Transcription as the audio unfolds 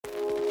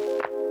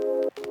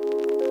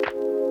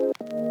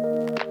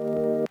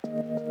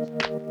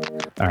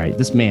All right,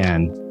 this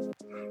man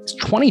is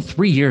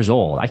 23 years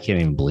old. I can't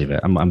even believe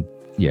it.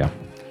 Yeah,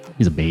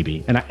 he's a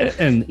baby. And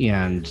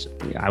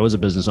I was a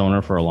business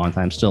owner for a long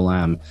time, still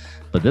am.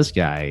 But this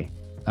guy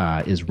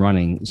is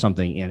running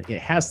something, and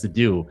it has to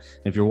do.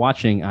 If you're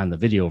watching on the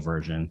video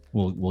version,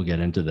 we'll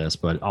get into this,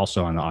 but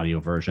also on the audio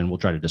version, we'll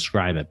try to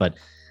describe it. But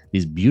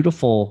these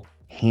beautiful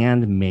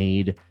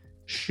handmade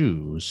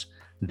shoes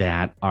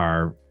that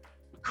are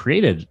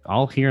created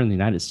all here in the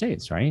United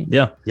States, right?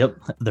 Yeah. Yep.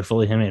 They're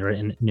fully handmade right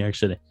in New York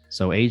City.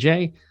 So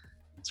AJ,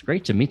 it's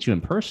great to meet you in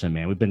person,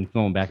 man. We've been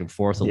going back and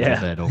forth a little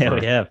bit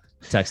over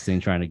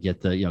texting, trying to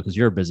get because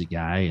you're a busy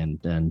guy and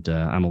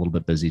I'm a little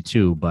bit busy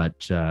too.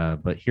 But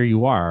here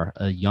you are,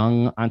 a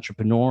young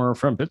entrepreneur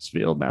from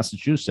Pittsfield,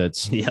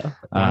 Massachusetts. Yeah.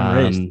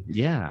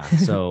 Yeah.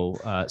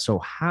 So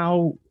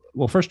how?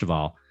 Well, first of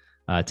all,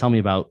 tell me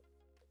about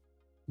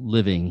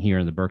living here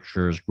in the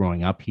Berkshires,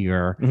 growing up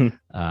here.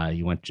 Mm-hmm.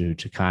 You went to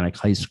Taconic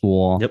High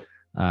School.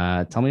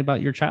 Yep. Tell me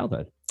about your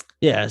childhood.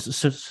 Yeah.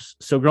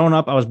 So growing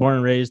up, I was born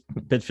and raised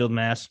in Pittsfield,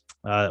 Mass.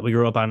 We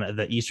grew up on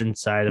the eastern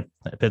side of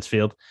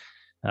Pittsfield.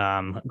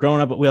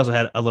 Growing up, we also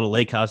had a little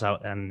lake house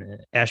out on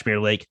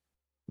Ashmere Lake,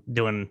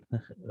 doing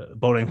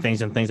boating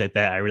things and things like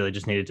that. I really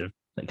just needed to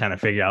kind of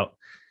figure out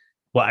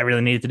what I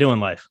really needed to do in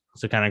life.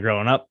 So kind of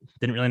growing up,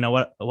 didn't really know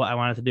what I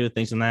wanted to do,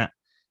 things in that.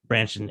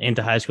 Branched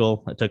into high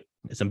school. I took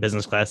some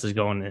business classes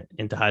going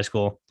into high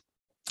school.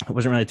 I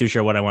wasn't really too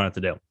sure what I wanted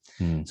to do.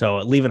 So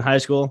leaving high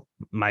school,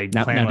 my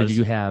plan was... Did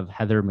you have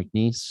Heather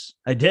McNeese?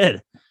 I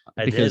did.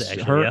 Because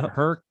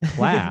her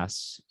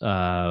class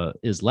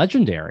is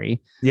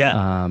legendary.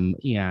 Yeah.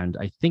 And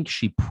I think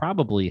she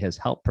probably has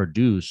helped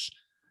produce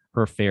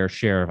her fair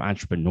share of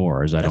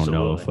entrepreneurs. I don't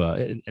know if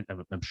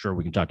I'm sure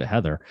we can talk to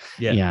Heather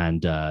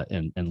and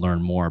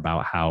learn more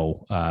about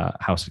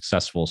how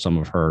successful some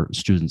of her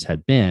students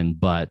had been.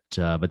 But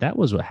that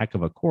was a heck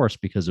of a course,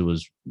 because it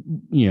was,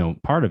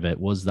 part of it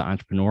was the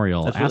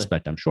entrepreneurial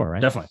aspect, I'm sure,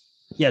 right? Definitely.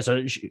 Yeah,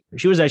 so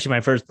she was actually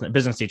my first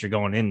business teacher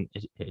going in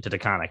to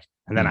Taconic,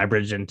 and then I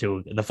bridged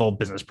into the full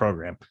business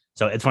program.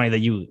 So it's funny that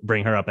you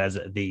bring her up as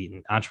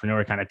the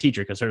entrepreneur kind of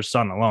teacher, because her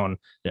son alone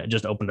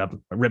just opened up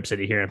Rip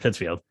City here in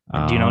Pittsfield.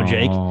 Do you know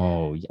Jake?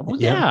 Oh,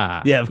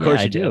 yeah. Yeah, of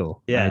course I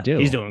do. Yeah, I do.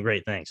 He's doing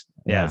great things.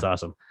 Yeah, it's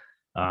awesome.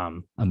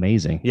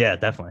 Amazing. Yeah,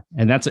 definitely.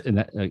 And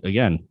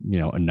again,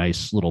 a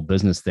nice little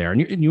business there.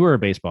 And you were a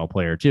baseball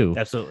player too.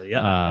 Absolutely.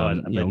 Yeah.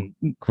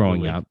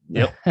 Growing up.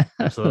 Yep.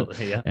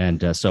 Absolutely. Yeah.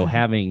 And so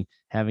having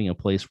a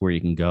place where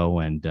you can go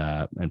and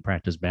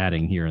practice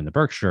batting here in the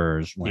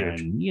Berkshires,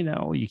 when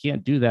you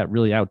can't do that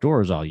really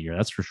outdoors all year,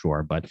 that's for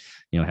sure. But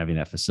having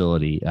that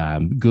facility,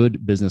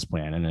 good business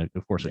plan, and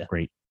of course a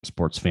great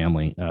sports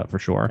family for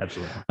sure.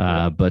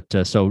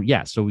 Absolutely. So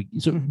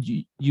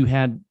you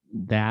had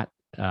that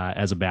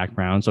as a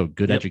background, so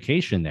good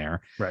education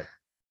there, right?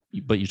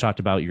 But you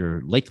talked about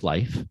your lake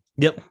life.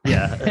 Yep.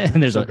 Yeah.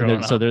 And this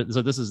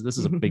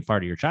is a big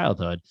part of your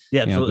childhood.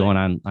 Yeah. Going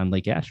on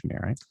Lake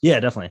Ashmere, right? Yeah,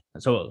 definitely.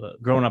 So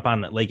growing up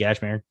on Lake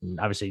Ashmere,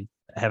 obviously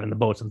having the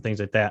boats and things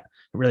like that,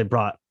 really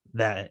brought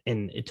that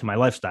into my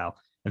lifestyle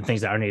and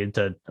things that are needed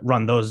to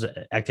run those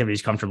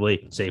activities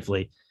comfortably,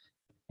 safely.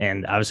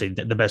 And obviously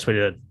the best way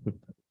to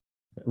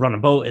run a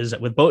boat is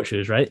with boat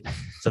shoes, right?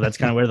 So that's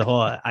kind of where the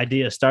whole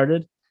idea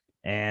started.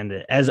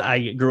 And as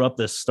I grew up,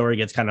 this story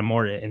gets kind of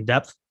more in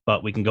depth,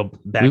 but we can go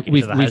back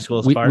into the high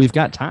school part. We've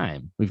got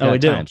time. We've got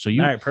time. So all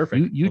right,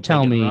 perfect. You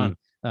tell me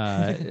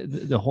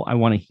the whole. I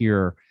want to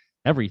hear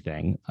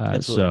everything.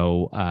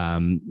 So I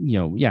mean,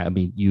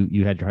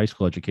 you had your high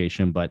school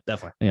education, but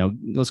definitely,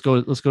 let's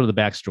go to the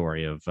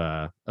backstory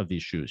of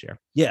these shoes here.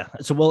 Yeah.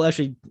 So we'll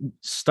actually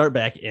start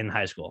back in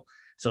high school.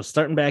 So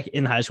starting back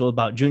in high school,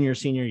 about junior,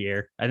 senior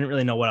year, I didn't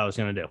really know what I was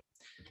going to do.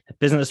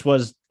 Business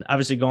was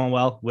obviously going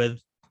well with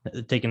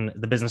taking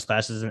the business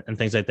classes and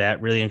things like that.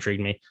 Really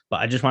intrigued me, but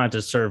I just wanted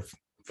to serve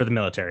for the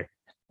military.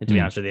 And to be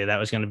honest with you, that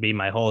was going to be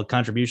my whole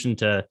contribution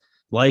to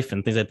life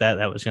and things like that.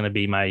 That was going to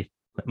be my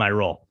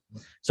role.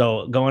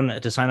 So going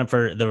to sign up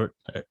for the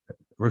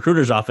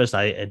recruiter's office,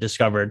 I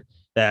discovered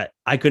that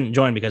I couldn't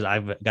join because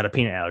I've got a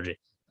peanut allergy.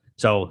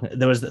 So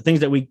there was the things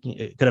that we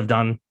could have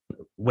done,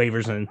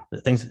 waivers and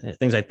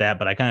things like that.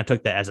 But I kind of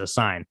took that as a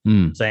sign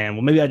saying,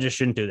 well, maybe I just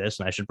shouldn't do this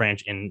and I should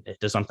branch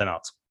into something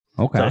else.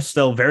 Okay. So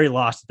still very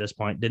lost at this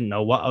point. Didn't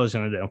know what I was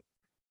going to do.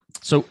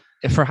 So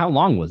for how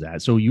long was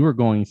that? So you were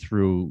going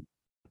through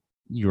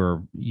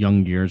your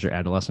young years or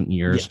adolescent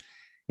years.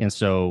 Yeah. And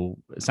so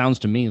it sounds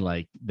to me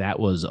like that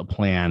was a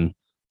plan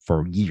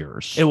for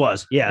years. It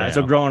was. Yeah.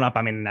 So growing up,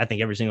 I mean, I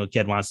think every single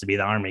kid wants to be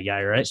the Army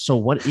guy, right? So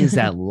what is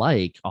that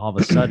like all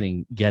of a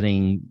sudden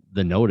getting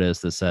the notice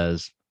that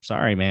says,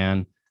 sorry,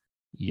 man,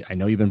 I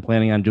know you've been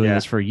planning on doing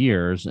this for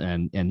years.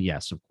 And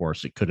yes, of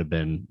course, it could have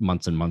been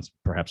months and months,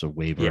 perhaps of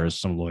waivers,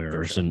 some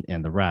lawyers and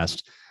the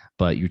rest,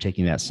 but you're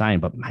taking that sign.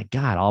 But my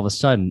God, all of a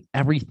sudden,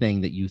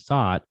 everything that you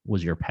thought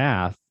was your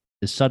path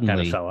is suddenly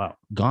kind of fell out.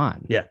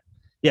 Gone. Yeah.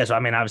 Yeah. So, I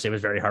mean, obviously it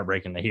was very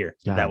heartbreaking to hear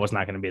that was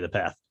not going to be the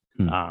path.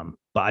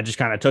 But I just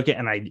kind of took it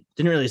and I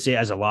didn't really see it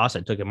as a loss.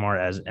 I took it more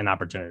as an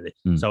opportunity.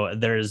 So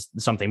there's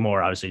something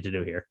more obviously to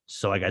do here.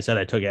 So like I said,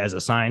 I took it as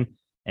a sign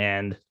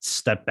and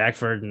stepped back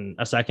for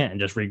a second and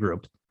just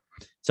regrouped.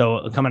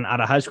 So coming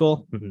out of high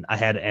school, I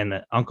had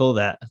an uncle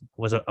that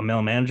was a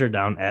mill manager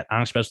down at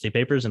Onyx Specialty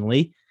Papers in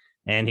Lee,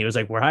 and he was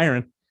like, "We're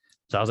hiring."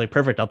 So I was like,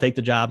 "Perfect, I'll take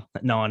the job."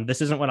 No, and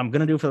this isn't what I'm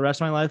going to do for the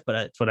rest of my life, but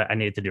it's what I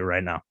need to do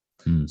right now.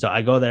 So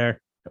I go there,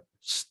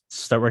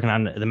 start working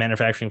on the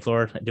manufacturing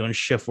floor, doing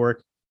shift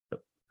work,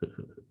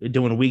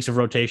 doing weeks of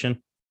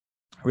rotation.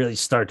 Really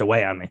start to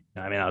weigh on me.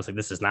 I mean, I was like,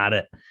 "This is not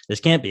it. This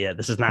can't be it.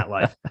 This is not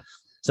life."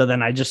 So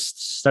then I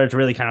just started to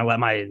really kind of let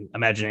my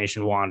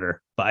imagination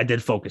wander, but I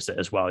did focus it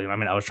as well. I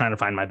mean, I was trying to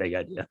find my big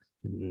idea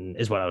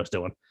is what I was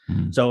doing.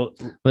 So,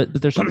 but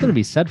there's something to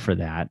be said for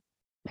that,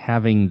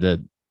 having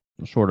the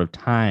sort of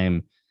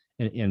time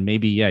and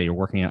maybe, you're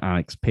working on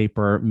Onyx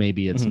paper.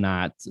 Maybe it's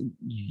not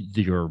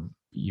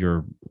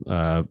your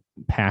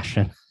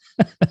passion,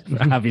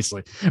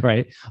 obviously.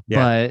 Right.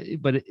 Yeah.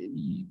 But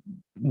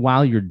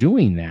while you're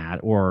doing that,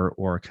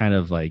 or kind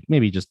of like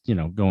maybe just,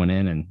 going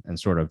in and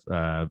sort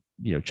of,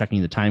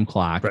 checking the time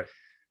clock, right,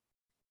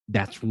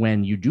 that's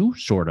when you do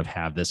sort of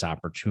have this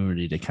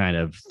opportunity to kind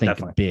of think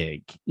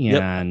big.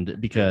 And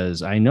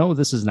because I know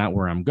this is not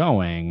where I'm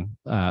going,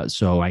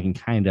 so I can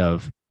kind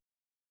of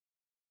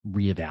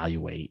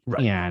reevaluate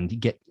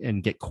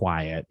and get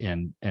quiet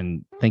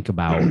and think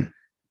about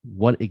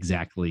what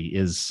exactly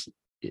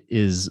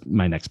is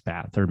my next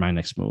path or my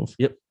next move.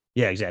 Yep.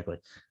 Yeah, exactly.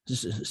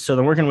 So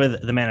then working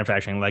with the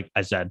manufacturing, like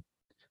I said,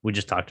 we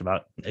just talked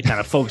about, it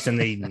kind of focusing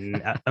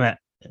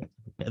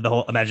the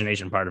whole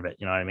imagination part of it.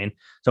 You know what I mean?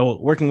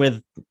 So working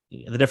with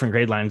the different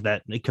grade lines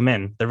that come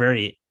in, they're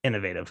very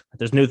innovative.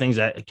 There's new things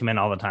that come in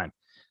all the time.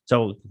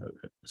 So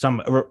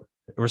some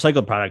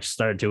recycled products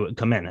started to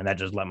come in, and that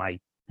just let my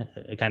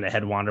kind of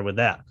head wander with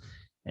that.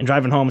 And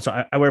driving home,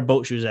 so I wear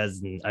boat shoes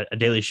as a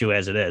daily shoe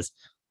as it is.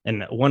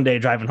 And one day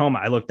driving home,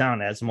 I looked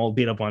down at some old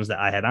beat up ones that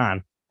I had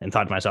on and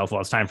thought to myself,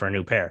 well, it's time for a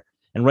new pair.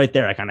 And right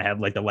there, I kind of had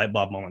like the light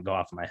bulb moment go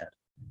off in my head.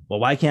 Well,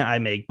 why can't I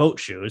make boat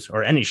shoes,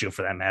 or any shoe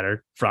for that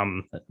matter,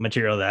 from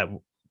material that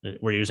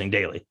we're using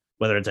daily,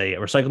 whether it's a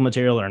recycled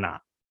material or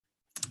not?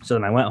 So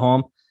then I went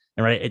home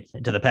and right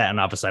to the patent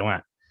office I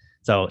went.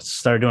 So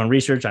started doing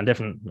research on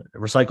different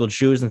recycled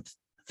shoes and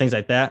things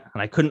like that.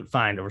 And I couldn't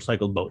find a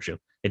recycled boat shoe.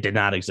 It did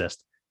not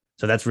exist.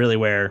 So that's really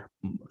where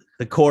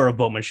the core of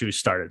Boatman shoes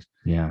started.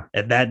 Yeah.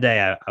 At that day,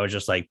 I was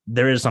just like,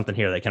 there is something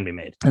here that can be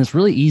made. And it's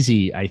really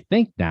easy, I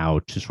think, now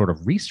to sort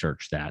of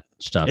research that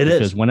stuff.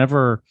 Because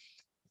whenever,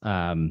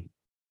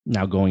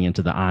 now going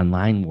into the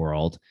online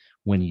world,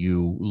 when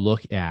you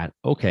look at,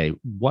 okay,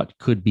 what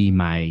could be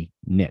my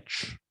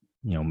niche?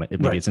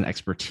 Maybe it's an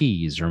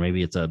expertise, or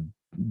maybe it's a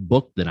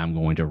book that I'm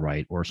going to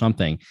write or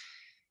something.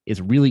 It's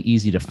really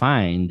easy to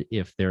find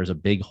if there's a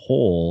big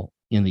hole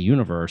in the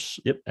universe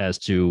as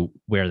to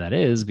where that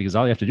is, because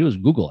all you have to do is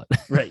Google it.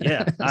 Right.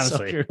 Yeah.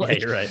 Honestly, you're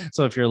right.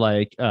 So if you're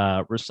like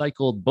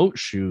recycled boat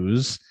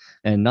shoes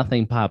and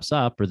nothing pops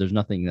up, or there's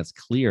nothing that's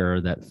clear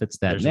that fits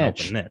that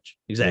niche.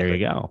 Exactly. There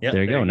you go. Yep,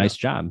 there you go. Nice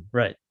job.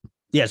 Right.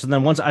 Yeah. So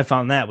then once I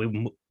found that,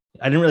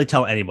 I didn't really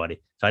tell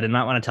anybody. So I did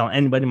not want to tell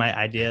anybody my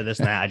idea, this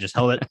and that. I just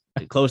held it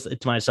close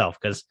to myself,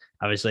 because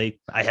obviously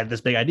I had this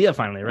big idea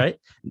finally, right?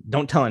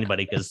 Don't tell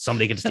anybody, because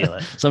somebody could steal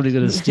it. Somebody's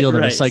going to steal the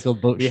recycled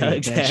boat. Yeah,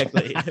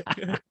 exactly.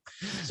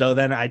 So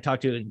then I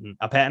talked to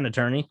a patent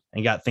attorney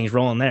and got things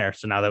rolling there.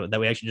 So now that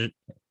we actually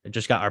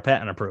just got our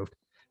patent approved.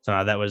 So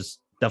now that was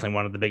definitely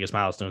one of the biggest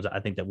milestones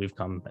I think that we've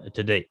come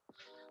to date.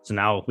 So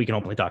now we can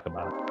openly talk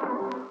about it.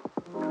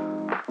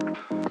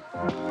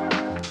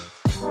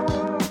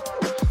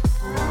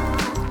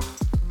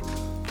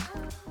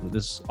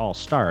 This all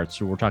starts,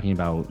 so we're talking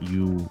about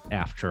you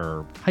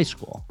after high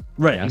school,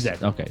 right? Yes?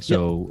 Exactly. Okay,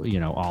 so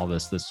all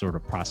this sort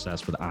of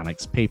process with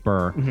Onyx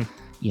paper,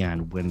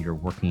 and when you're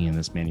working in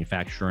this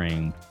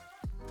manufacturing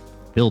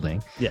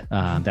building,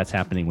 that's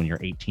happening when you're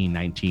 18,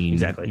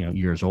 19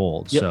 years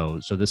old. So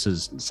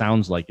this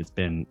sounds like it's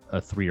been a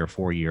 3 or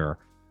 4 year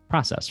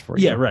process for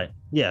you. Yeah, right.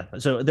 Yeah,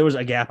 so there was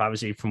a gap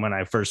obviously from when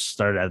I first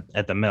started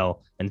at the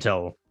mill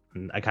until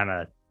I kind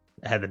of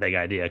had the big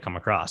idea come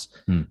across.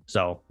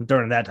 So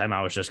during that time,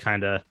 I was just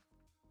kind of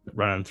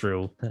running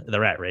through the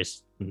rat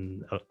race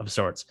of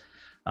sorts,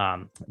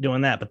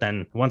 doing that. But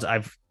then once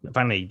I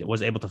finally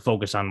was able to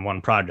focus on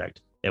one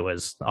project, it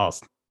was all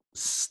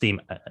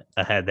steam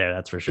ahead there.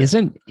 That's for sure.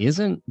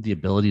 Isn't the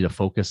ability to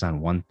focus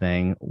on one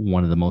thing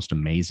one of the most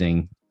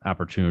amazing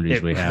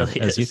opportunities we have,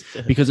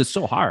 because it's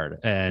so hard.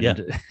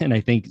 And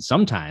I think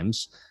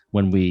sometimes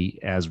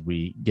as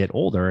we get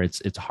older,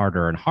 it's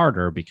harder and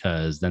harder,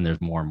 because then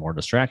there's more and more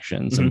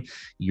distractions. And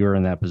you're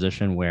in that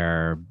position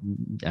where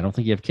I don't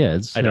think you have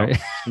kids. I don't.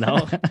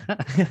 No,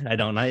 I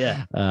don't. Not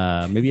yet.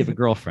 Maybe you have a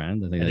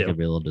girlfriend. I think that could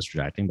be a little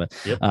distracting, but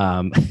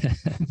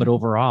but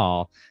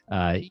overall,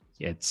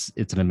 it's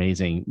an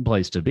amazing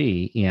place to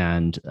be.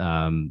 And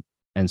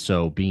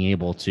so being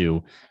able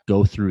to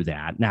go through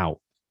that. Now,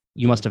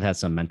 you must have had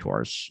some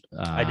mentors.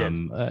 I did.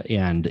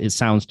 And it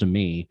sounds to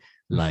me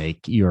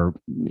like you're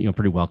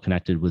pretty well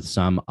connected with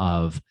some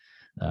of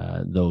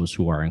those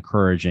who are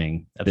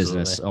encouraging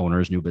business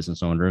owners, new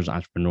business owners,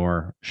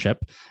 entrepreneurship,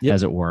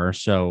 as it were.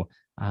 So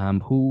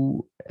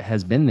who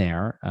has been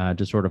there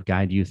to sort of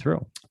guide you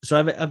through. So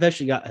I've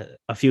actually got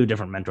a few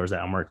different mentors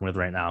that I'm working with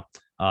right now.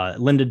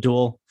 Linda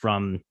Duell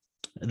from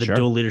the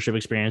Dual Leadership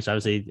Experience,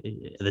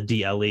 obviously the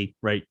DLE,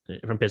 right,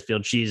 from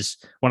Pittsfield. She's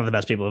one of the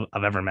best people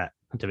I've ever met,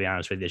 to be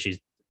honest with you. She's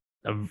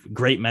a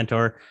great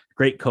mentor,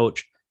 great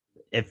coach.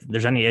 If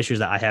there's any issues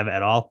that I have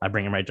at all, I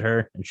bring them right to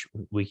her, and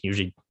we can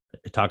usually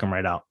talk them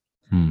right out.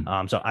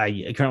 So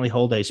I currently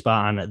hold a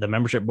spot on the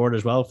membership board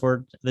as well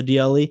for the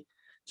DLE.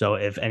 So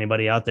if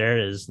anybody out there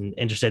is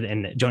interested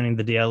in joining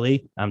the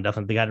DLE, I'm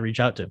definitely the guy to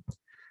reach out to.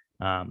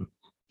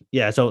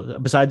 So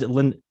besides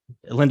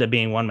Linda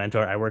being one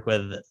mentor, I work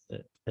with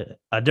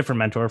a different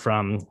mentor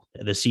from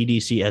the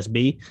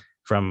CDCSB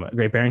from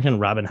Great Barrington,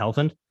 Robin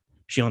Helfand.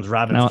 She owns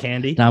Robin's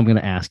Candy. Now I'm going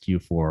to ask you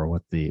for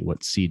what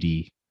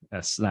CD.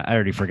 I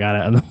already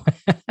forgot it.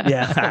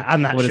 Yeah,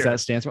 I'm not what sure. does that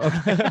stand for?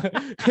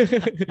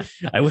 Okay.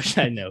 I wish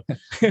I knew.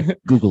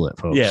 Google it,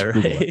 folks. Yeah,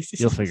 right. It.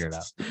 You'll figure it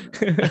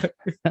out.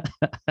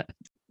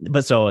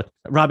 But so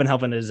Robin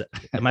Helfand is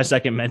my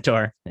second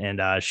mentor,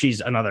 and she's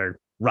another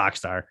rock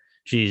star.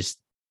 She's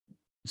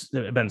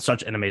been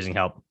such an amazing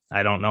help.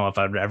 I don't know if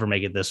I'd ever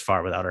make it this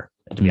far without her,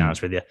 to be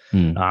honest with you.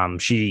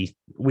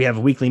 We have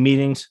weekly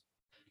meetings,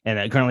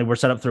 and currently we're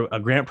set up through a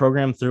grant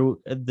program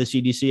through the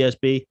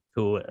CDCSB,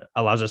 who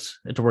allows us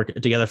to work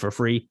together for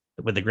free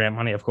with the grant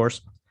money, of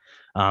course.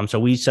 So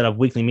we set up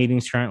weekly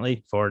meetings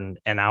currently for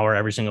an hour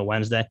every single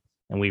Wednesday,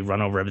 and we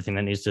run over everything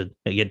that needs to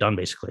get done,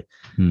 basically.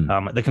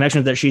 The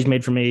connections that she's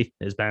made for me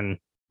has been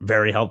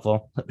very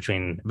helpful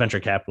between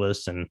venture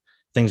capitalists and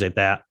things like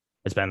that.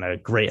 It's been a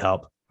great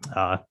help.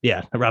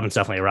 Robin's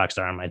definitely a rock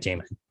star on my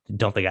team. I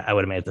don't think I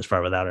would have made it this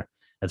far without her.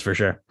 That's for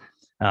sure.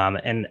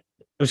 And it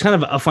was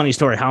kind of a funny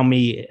story how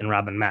me and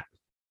Robin met.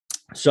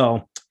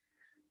 So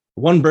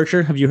One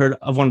Berkshire, have you heard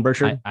of One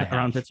Berkshire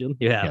around Pittsfield?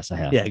 You have? Yes, I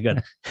have. Yeah,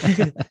 good.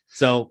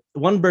 So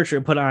One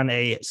Berkshire put on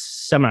a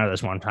seminar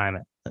this one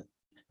time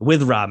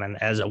with Robin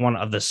as one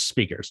of the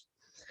speakers.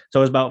 So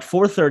it was about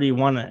 4:30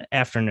 one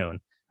afternoon.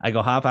 I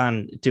go hop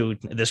on to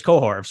this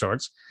cohort of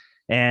sorts,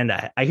 and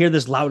I hear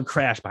this loud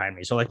crash behind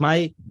me. So like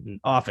my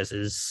office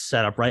is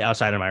set up right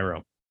outside of my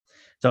room.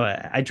 So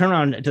I turn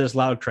around to this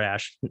loud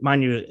crash.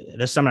 Mind you,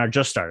 this seminar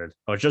just started.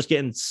 I was just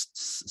getting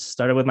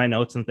started with my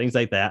notes and things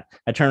like that.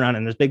 I turn around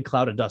and this big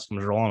cloud of dust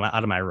comes rolling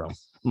out of my room.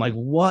 I'm like,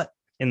 what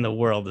in the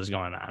world is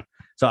going on?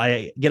 So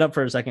I get up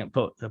for a second,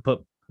 put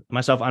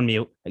myself on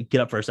mute, get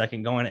up for a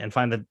second, go in and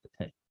find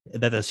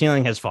that the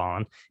ceiling has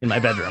fallen in my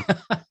bedroom.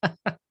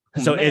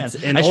 So it's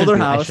an older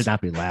house. I should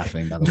not be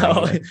laughing, by the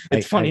no, way.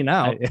 it's funny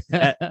now.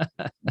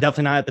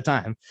 Definitely not at the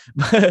time.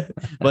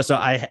 But so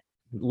I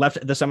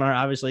left the seminar,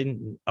 obviously,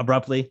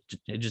 abruptly.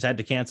 Just had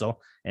to cancel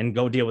and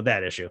go deal with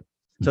that issue.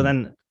 So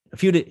then a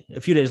few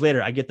days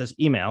later, I get this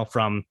email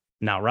from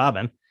now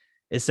Robin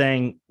is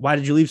saying, "Why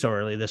did you leave so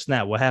early? This and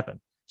that. What happened?"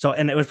 So,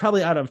 and it was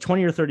probably out of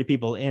 20 or 30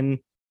 people in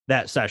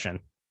that session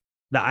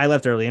that I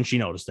left early, and she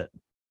noticed it.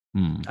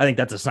 I think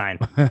that's a sign.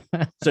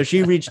 So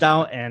she reached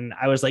out, and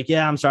I was like,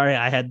 "Yeah, I'm sorry.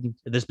 I had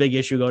this big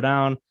issue go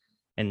down."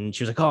 And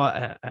she was like,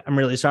 "Oh, I'm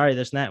really sorry,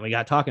 this and that." And we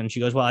got talking, and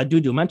she goes, "Well, I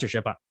do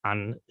mentorship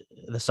on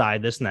the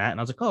side, this and that." And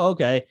I was like, "Oh,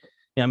 okay."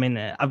 I mean,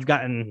 I've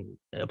gotten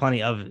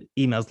plenty of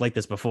emails like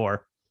this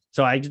before.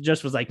 So I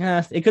just was like,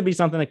 it could be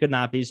something, it could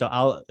not be. So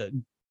I'll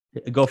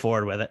go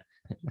forward with it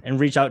and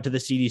reach out to the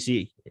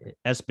CDC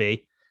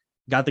SB,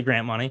 got the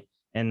grant money,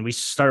 and we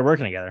started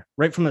working together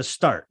right from the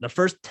start. The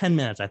first 10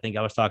 minutes, I think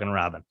I was talking to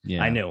Robin.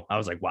 Yeah. I knew. I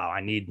was like, wow, I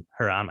need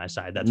her on my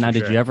side. That's now,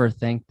 did you ever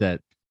think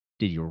that,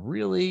 did you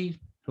really,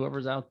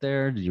 whoever's out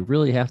there, did you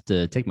really have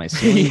to take my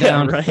ceiling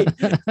down? Right.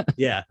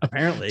 Yeah.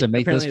 Apparently. To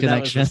make this connection.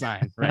 That was the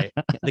sign, right.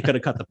 They could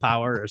have cut the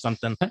power or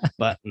something,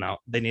 but no,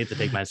 they needed to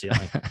take my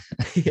ceiling.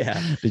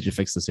 Yeah. Did you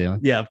fix the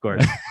ceiling? Yeah, of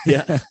course.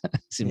 Yeah.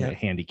 Seemed like a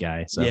handy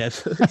guy. So.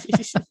 Yes.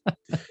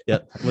 Yeah.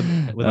 With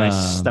my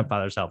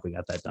stepfather's help, we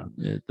got that done.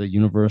 The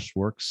universe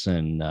works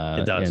in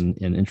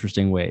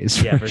interesting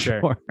ways. Yeah, for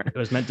sure. It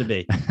was meant to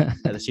be.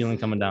 The ceiling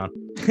coming down.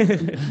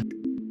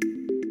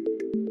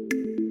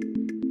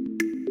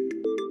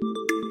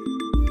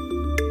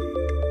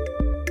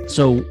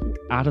 So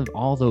out of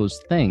all those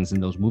things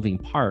and those moving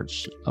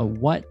parts,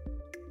 what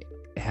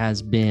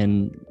has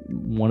been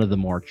one of the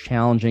more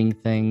challenging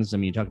things? I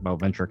mean, you talk about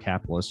venture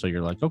capitalists, so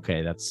you're like,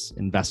 okay, that's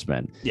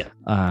investment. Yeah.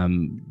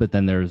 But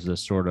then there's a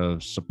sort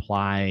of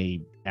supply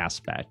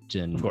aspect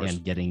and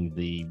getting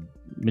the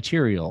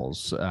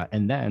materials,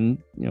 and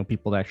then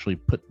people that actually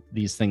put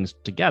these things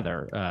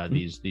together,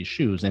 these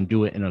shoes, and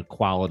do it in a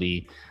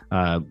quality,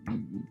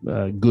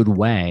 good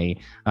way.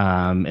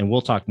 And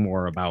we'll talk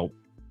more about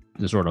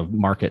the sort of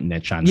market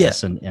niche on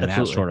this and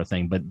that sort of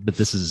thing. But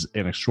this is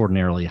an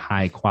extraordinarily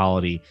high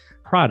quality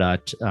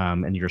product,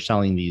 and you're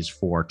selling these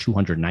for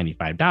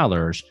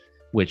 $295,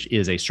 which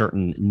is a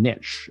certain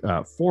niche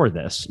for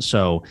this.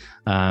 So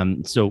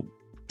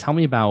tell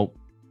me about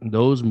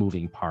those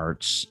moving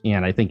parts.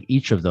 And I think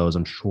each of those,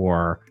 I'm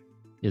sure,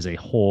 is a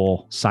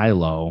whole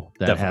silo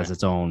that has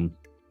its own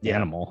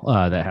animal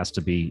that has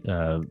to be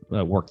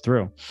worked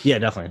through. Yeah,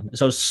 definitely.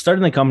 So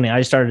starting the company,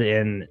 I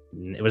started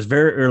it was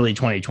very early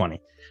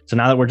 2020. So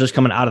now that we're just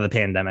coming out of the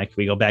pandemic,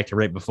 we go back to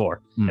right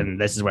before. And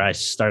this is where I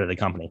started the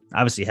company,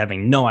 obviously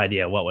having no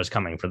idea what was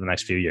coming for the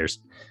next few years.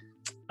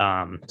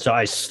 So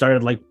I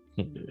started, like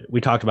we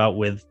talked about,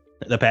 with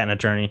the patent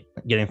attorney,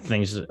 getting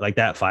things like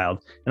that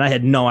filed. And I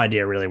had no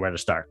idea really where to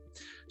start.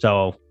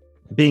 So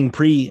being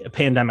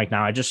pre-pandemic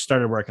now, I just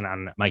started working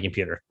on my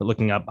computer,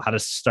 looking up how to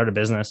start a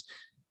business.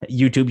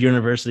 YouTube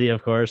University,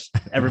 of course,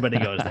 everybody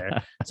goes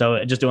there.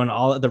 So just doing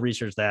all of the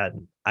research that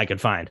I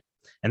could find.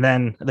 And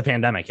then the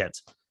pandemic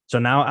hits. So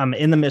now I'm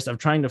in the midst of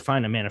trying to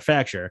find a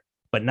manufacturer,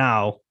 but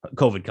now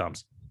COVID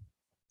comes.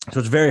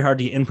 So it's very hard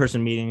to get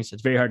in-person meetings.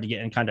 It's very hard to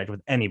get in contact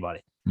with anybody.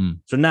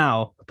 So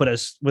now put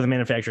us with a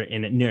manufacturer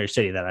in New York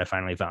City that I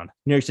finally found.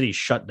 New York City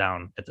shut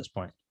down at this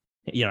point.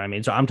 You know what I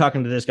mean? So I'm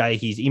talking to this guy.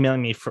 He's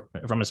emailing me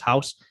from his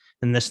house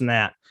and this and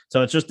that.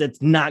 So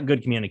it's not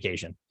good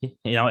communication. You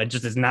know, it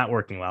just is not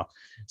working well.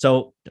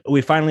 So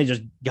we finally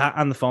just got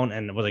on the phone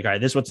and was like, all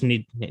right, this is what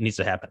needs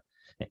to happen.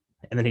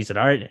 And then he said,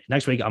 all right,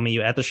 next week I'll meet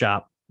you at the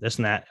shop, this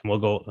and that, and we'll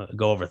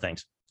go over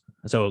things.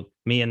 So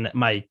me and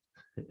my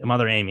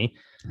mother, Amy,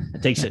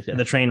 takes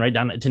the train right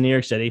down to New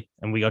York City,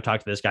 and we go talk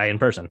to this guy in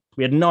person.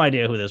 We had no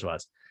idea who this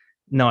was.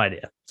 No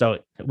idea. So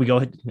we go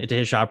to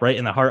his shop right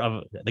in the heart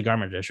of the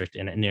garment district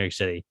in New York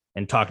City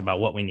and talked about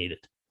what we needed.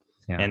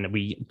 Yeah. And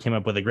we came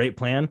up with a great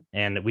plan,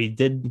 and we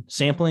did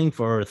sampling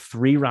for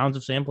 3 rounds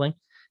of sampling.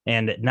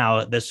 And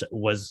now this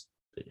was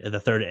the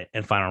third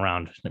and final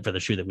round for the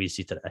shoe that we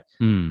see today.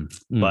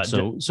 But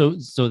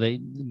so they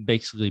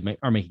basically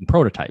are making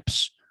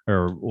prototypes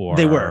or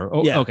they were.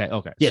 Yeah. Okay.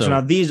 Yeah. So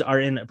now these are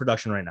in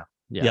production right now.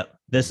 Yeah. Yep.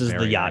 This is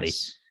very the Yachty.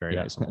 Nice. Very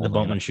nice. The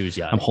Boatman shoes.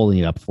 Yeah. I'm holding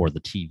it up for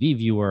the TV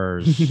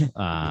viewers.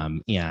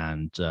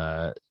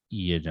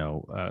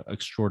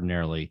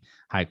 Extraordinarily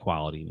high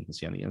quality. You can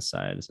see on the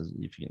inside. It says,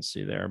 if you can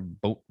see there,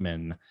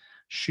 Boatman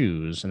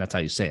shoes, and that's how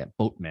you say it,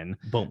 Boatman.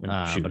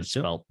 Shoes, but it's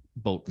spelled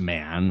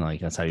Boatman,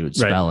 like that's how you would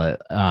spell it.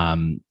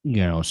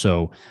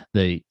 So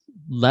the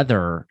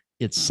leather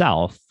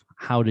itself.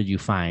 How did you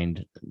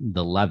find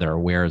the leather?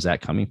 Where is that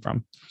coming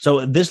from?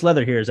 So this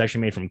leather here is actually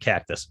made from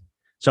cactus.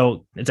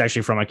 So it's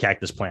actually from a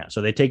cactus plant.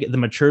 So they take the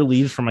mature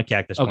leaves from a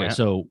cactus plant.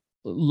 So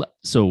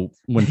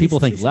when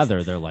people think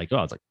leather, they're like,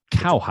 oh, it's like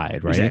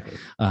cowhide, right? Exactly.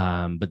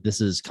 But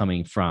this is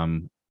coming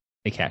from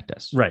a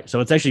cactus. Right.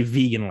 So it's actually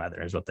vegan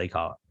leather is what they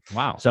call it.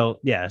 Wow. So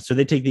yeah. So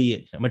they take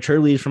the mature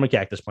leaves from a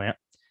cactus plant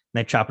and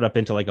they chop it up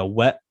into like a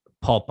wet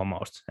pulp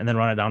almost, and then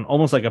run it down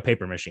almost like a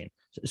paper machine.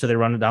 So they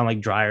run it down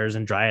like dryers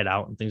and dry it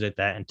out and things like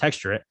that and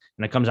texture it.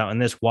 And it comes out in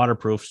this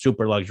waterproof,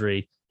 super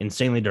luxury,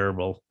 insanely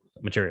durable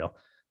material.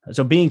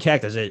 So being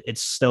cactus, it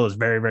still is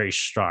very, very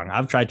strong.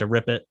 I've tried to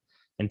rip it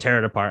and tear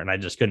it apart and I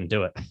just couldn't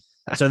do it.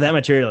 So that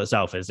material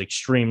itself is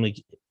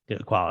extremely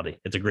good quality.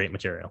 It's a great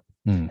material.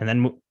 And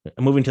then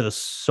moving to the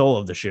sole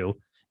of the shoe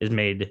is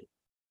made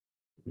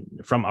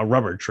from a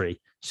rubber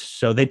tree.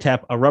 So they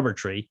tap a rubber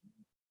tree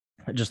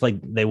just like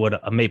they would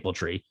a maple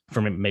tree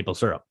from maple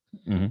syrup.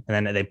 And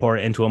then they pour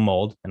it into a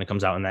mold and it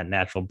comes out in that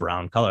natural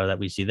brown color that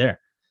we see there,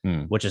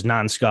 which is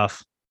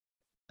non-scuff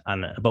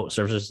on boat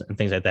surfaces and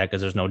things like that,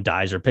 because there's no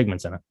dyes or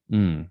pigments in it.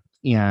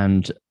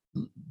 And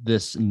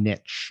this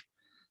niche.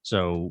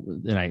 So,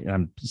 and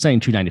I'm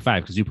saying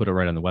 $295 because you put it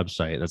right on the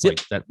website. That's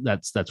like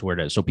that's where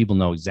it is. So people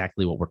know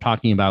exactly what we're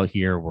talking about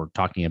here. We're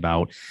talking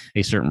about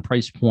a certain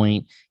price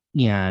point.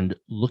 And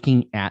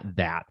looking at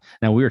that,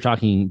 now we were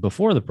talking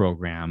before the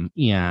program,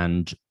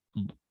 and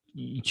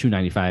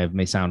 $295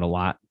 may sound a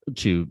lot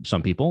to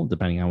some people,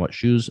 depending on what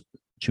shoes.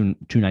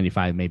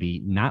 $295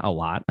 maybe not a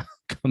lot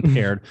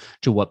compared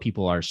to what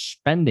people are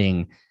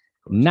spending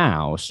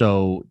now.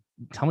 So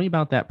tell me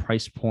about that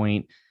price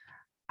point,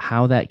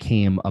 how that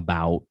came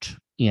about,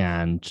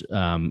 and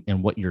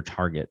what your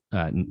target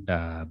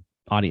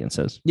audience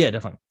is. Yeah,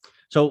 definitely.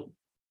 So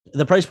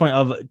the price point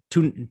of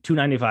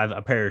 $295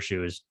 a pair of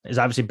shoes is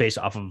obviously based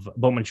off of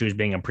Boatman shoes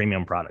being a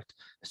premium product.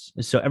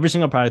 So every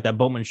single product that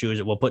Boatman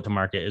shoes will put to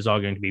market is all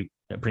going to be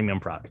a premium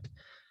product.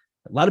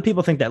 A lot of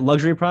people think that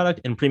luxury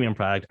product and premium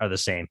product are the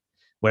same,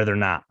 where they're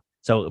not.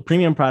 So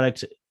premium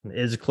product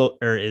is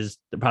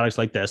the products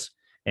like this,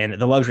 and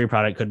the luxury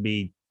product could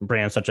be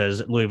brands such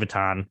as Louis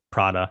Vuitton,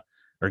 Prada,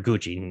 or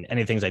Gucci, and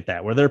anything like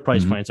that, where their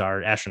price points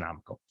are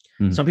astronomical.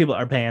 Some people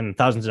are paying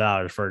thousands of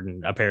dollars for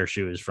a pair of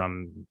shoes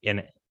from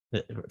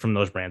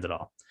those brands at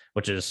all,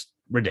 which is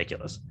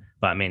ridiculous.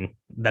 But I mean,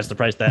 that's the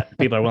price that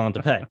people are willing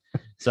to pay.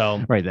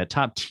 So right, that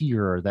top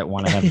tier that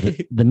want to have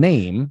the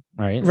name,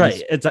 right?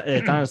 Right. It's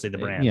honestly the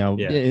brand.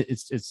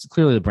 It's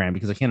clearly the brand,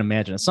 because I can't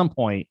imagine at some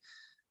point,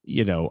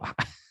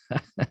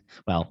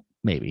 well,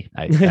 maybe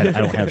I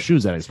don't have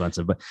shoes that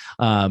expensive,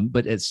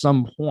 but at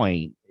some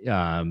point,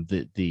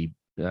 the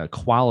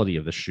quality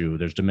of the shoe,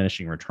 there's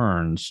diminishing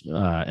returns,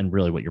 and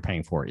really what you're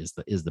paying for is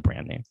the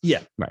brand name.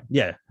 Yeah, right.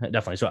 Yeah,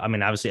 definitely. So I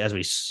mean, obviously, as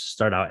we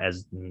start out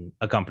as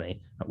a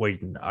company, we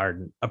are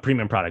a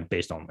premium product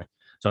based only.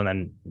 So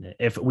then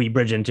if we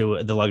bridge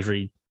into the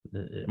luxury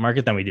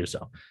market, then we do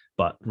so.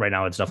 But right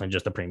now, it's definitely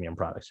just a premium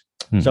product.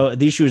 Hmm. So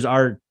these shoes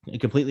are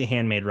completely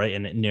handmade right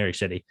in New York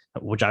City,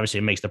 which obviously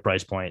makes the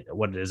price point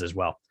what it is as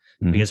well.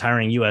 Mhm. Because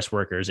hiring U.S.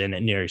 workers in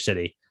New York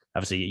City,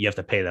 obviously you have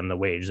to pay them the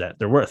wage that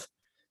they're worth,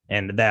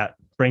 and that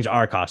brings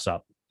our costs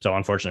up. So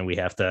unfortunately, we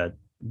have to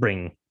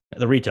bring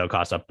the retail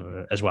costs up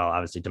as well,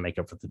 obviously, to make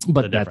up for the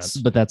difference.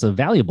 But that's a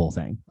valuable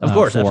thing, Of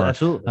course, for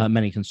absolutely.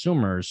 many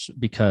consumers,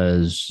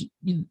 because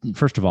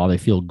first of all, they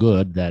feel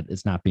good that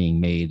it's not being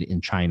made in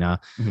China,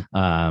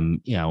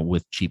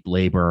 with cheap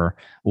labor,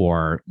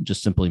 or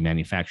just simply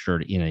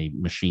manufactured in a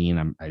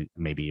machine.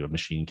 Maybe a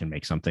machine can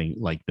make something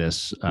like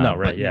this. No,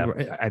 right?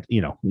 But,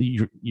 Yeah.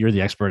 you're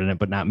the expert in it,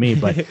 but not me.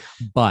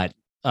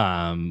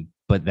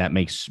 But that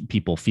makes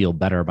people feel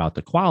better about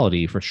the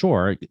quality, for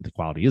sure. The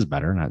quality is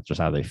better, not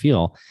just how they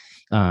feel.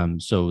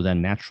 So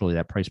then naturally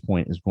that price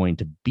point is going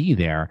to be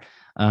there.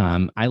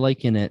 I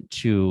liken it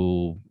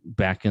to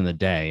back in the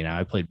day. Now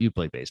you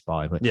played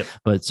baseball, Yep.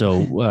 but so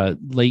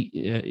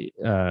late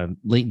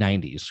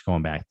 90s,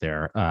 going back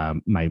there,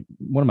 one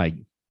of my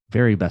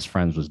very best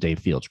friends was Dave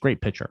Fields,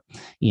 great pitcher.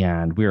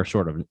 And we were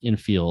sort of an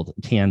infield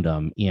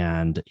tandem,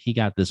 and he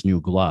got this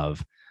new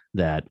glove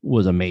that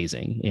was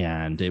amazing.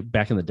 And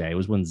back in the day, it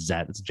was when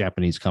Zett, it's a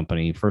Japanese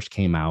company, first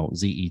came out,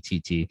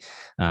 ZETT.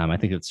 I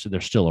think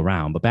they're still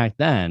around, but back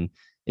then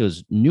it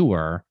was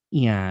newer,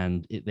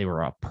 and they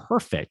were a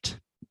perfect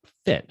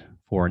fit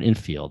for an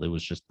infield. It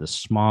was just this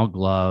small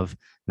glove,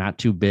 not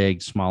too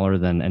big, smaller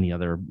than any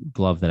other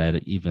glove that I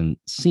had even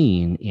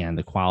seen. And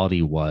the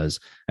quality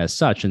was as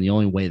such. And the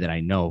only way that I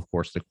know, of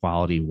course, the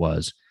quality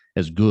was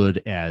as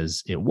good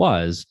as it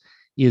was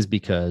is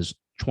because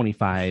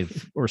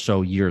 25 or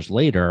so years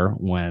later,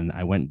 when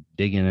I went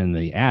digging in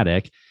the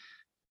attic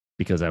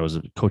because I was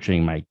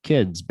coaching my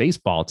kids'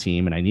 baseball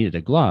team and I needed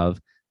a glove,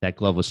 that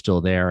glove was still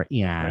there,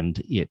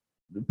 and it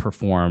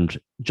performed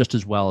just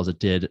as well as it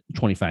did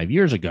 25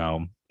 years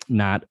ago.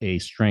 Not a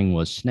string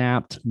was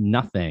snapped,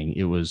 nothing.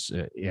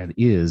 It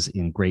is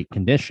in great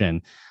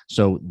condition.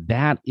 So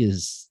that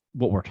is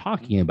what we're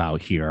talking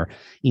about here.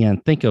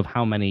 And think of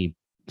how many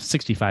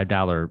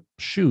 $65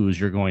 shoes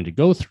you're going to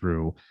go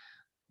through,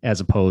 as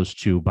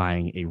opposed to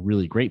buying a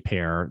really great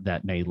pair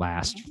that may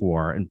last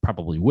for, and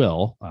probably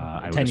will,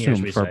 I would 10 assume,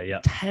 years, for say,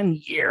 yeah.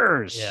 10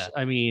 years. Yeah.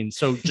 I mean,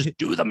 so just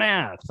do the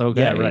math.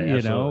 Okay. Yeah, right,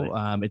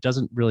 absolutely. It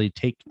doesn't really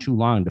take too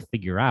long to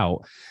figure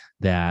out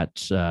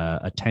that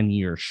a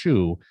 10-year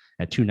shoe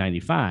at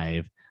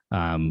 $295,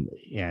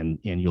 and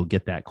you'll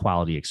get that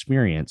quality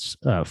experience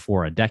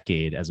for a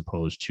decade, as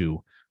opposed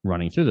to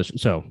running through this.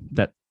 So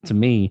that, to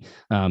me,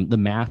 the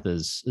math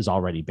is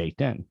already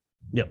baked in.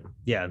 Yep.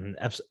 Yeah,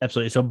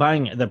 absolutely. So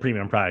buying the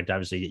premium product,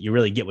 obviously, you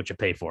really get what you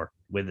pay for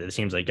with it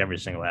seems like every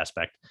single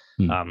aspect.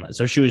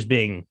 So shoes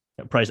being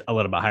priced a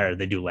little bit higher,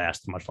 they do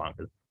last much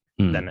longer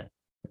than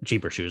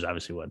cheaper shoes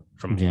obviously would,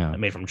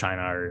 made from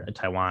China or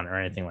Taiwan or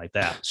anything like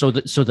that. So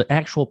the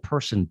actual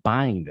person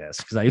buying this,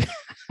 because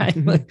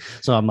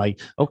so I'm like,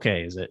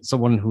 okay, is it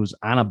someone who's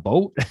on a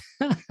boat?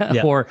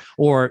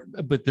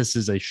 But this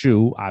is a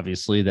shoe,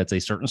 obviously, that's a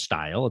certain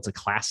style. It's a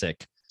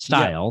classic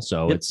style.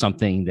 So it's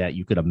something that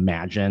you could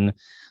imagine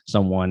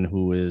someone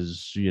who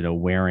is,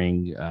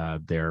 wearing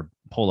their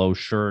polo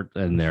shirt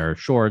and their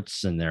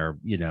shorts, and they're,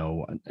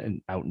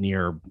 out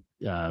near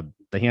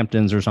the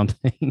Hamptons or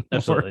something,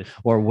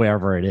 or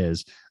wherever it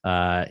is,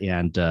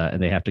 and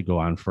they have to go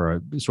on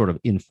for a sort of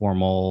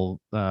informal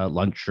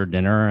lunch or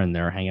dinner, and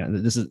they're hanging out.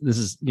 This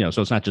is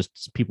so it's not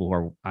just people who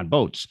are on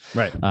boats,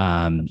 right?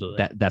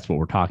 That's what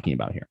we're talking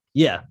about here.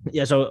 Yeah.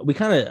 So we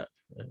kind of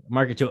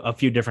market to a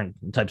few different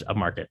types of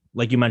market.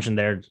 Like you mentioned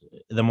there,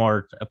 the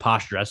more a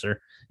posh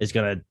dresser is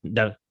going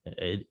to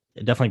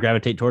definitely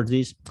gravitate towards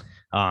these.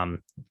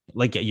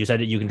 Like you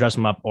said, you can dress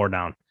them up or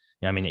down.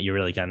 I mean, you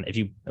really can. If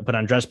you put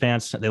on dress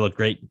pants, they look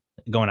great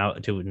going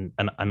out to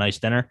a nice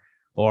dinner,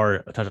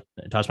 or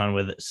toss them on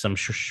with some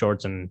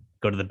shorts and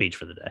go to the beach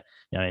for the day.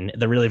 And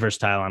they're really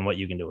versatile on what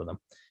you can do with them.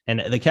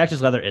 And the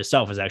cactus leather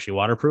itself is actually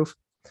waterproof.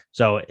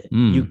 So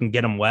you can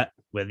get them wet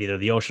with either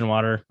the ocean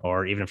water,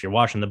 or even if you're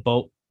washing the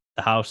boat,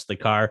 the house, the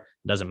car,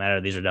 doesn't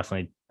matter. These are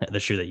definitely the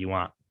shoe that you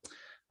want.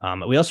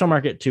 We also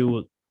market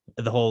to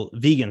the whole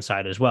vegan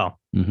side as well.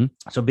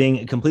 So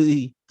being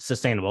completely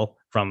sustainable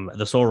from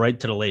the sole right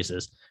to the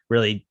laces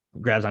really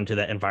grabs onto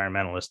that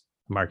environmentalist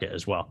market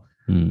as well.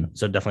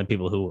 So definitely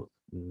people who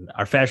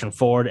are fashion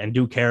forward and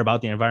do care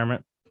about the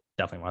environment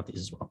definitely want these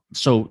as well.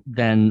 So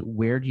then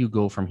where do you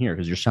go from here?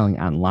 Because you're selling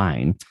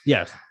online.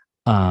 Yes.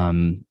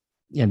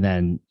 And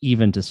then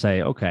even to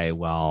say, okay,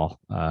 well,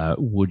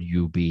 would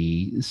you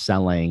be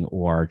selling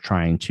or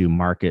trying to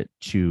market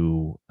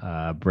to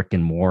brick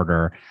and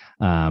mortar?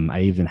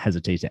 I even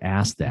hesitate to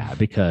ask that,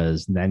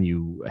 because then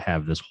you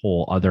have this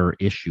whole other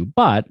issue.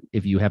 But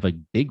if you have a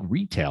big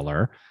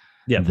retailer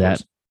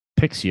that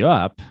picks you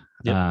up,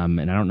 and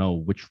I don't know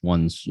which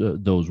ones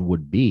those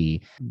would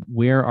be,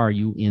 where are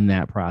you in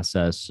that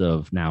process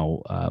of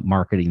now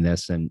marketing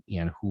this, and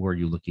who are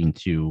you looking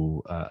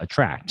to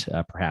attract,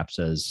 perhaps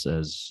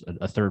as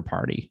a third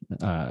party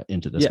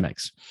into this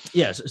mix?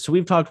 Yes. So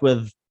we've talked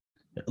with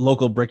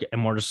local brick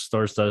and mortar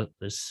stores.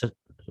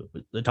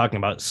 They're talking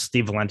about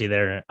Steve Valenti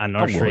there on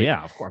North Street.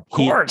 Yeah, of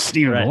course,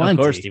 Steve Valenti. Of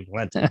course, Steve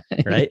Valenti,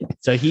 right?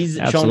 So he's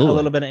shown a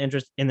little bit of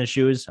interest in the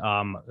shoes.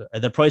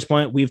 The price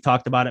point, we've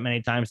talked about it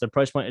many times. The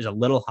price point is a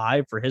little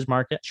high for his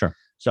market. Sure.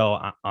 So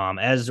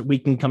as we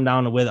can come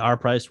down with our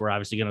price, we're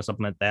obviously going to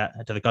supplement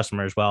that to the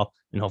customer as well.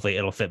 And hopefully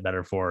it'll fit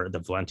better for the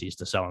Valentis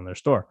to sell in their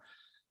store.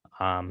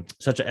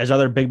 Such as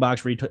other big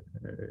box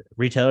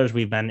retailers,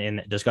 we've been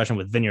in discussion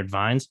with Vineyard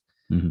Vines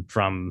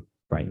from,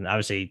 right.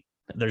 Obviously,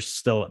 there's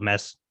still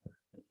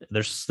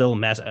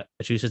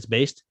Massachusetts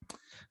based.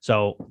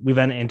 So we've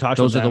been in talks.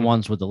 Those are the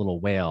ones with the little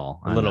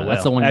whale.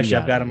 That's the one. Actually,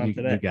 I've got them on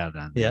today. You got it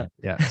on. Yeah.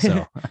 Yeah.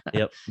 So,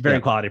 yep.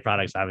 Very quality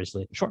products,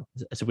 obviously. Sure.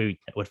 So we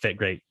would fit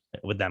great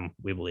with them,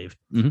 we believe.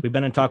 Mm-hmm. We've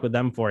been in talk with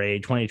them for a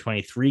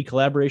 2023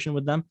 collaboration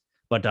with them,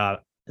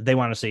 but they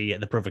want to see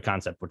the proof of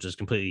concept, which is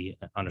completely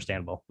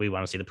understandable. We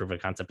want to see the proof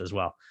of concept as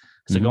well.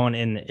 So going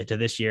into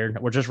this year,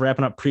 we're just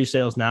wrapping up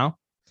pre-sales now,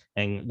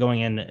 and going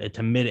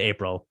into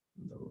mid-April,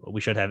 we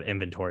should have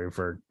inventory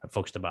for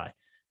folks to buy.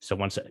 So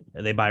once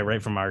they buy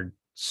right from our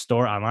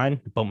store online,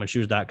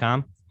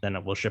 boatmanshoes.com,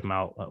 then we'll ship them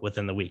out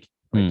within the week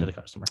to the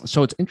customer.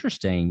 So it's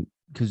interesting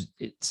because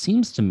it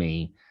seems to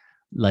me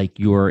like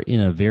you're in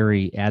a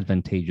very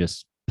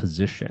advantageous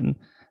position,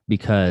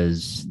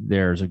 because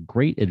there's a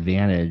great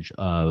advantage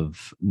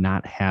of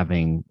not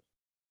having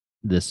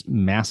this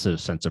massive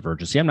sense of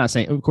urgency. I'm not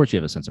saying, of course, you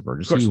have a sense of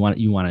urgency. You want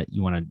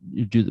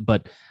to do,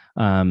 but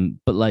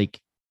like,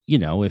 you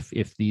know,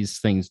 if these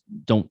things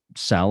don't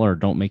sell or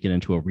don't make it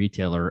into a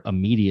retailer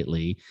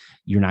immediately,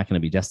 you're not going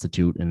to be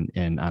destitute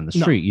and on the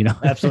street. No, you know,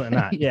 absolutely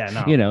not. Yeah,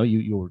 no. You know,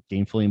 you're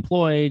gainfully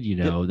employed. You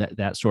know,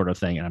 that sort of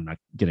thing. And I'm not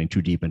getting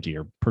too deep into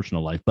your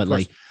personal life, but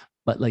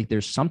like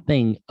there's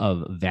something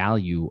of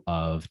value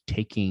of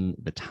taking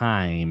the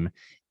time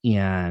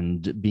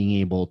and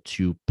being able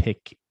to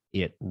pick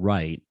it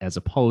right, as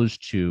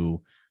opposed to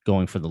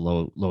going for the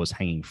lowest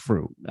hanging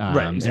fruit.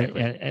 Right.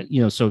 Exactly. And,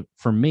 you know, so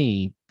for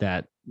me,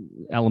 that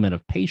element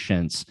of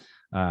patience,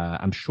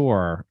 I'm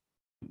sure,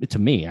 to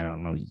me, I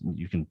don't know,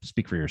 you can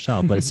speak for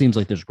yourself, but it seems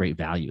like there's great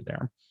value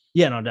there.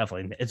 Yeah, no,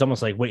 definitely. It's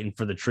almost like waiting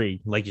for the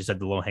tree, like you said,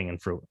 the low hanging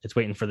fruit. It's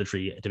waiting for the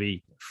tree to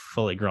be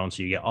fully grown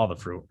so you get all the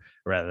fruit,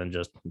 rather than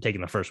just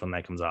taking the first one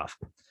that comes off.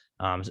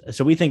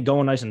 So we think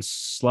going nice and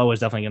slow is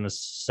definitely going to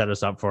set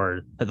us up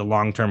for the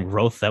long-term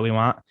growth that we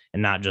want,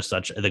 and not just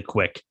such the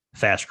quick,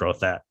 fast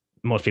growth that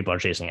most people are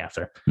chasing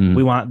after.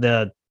 We want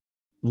the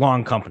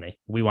long company.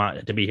 We want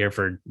it to be here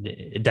for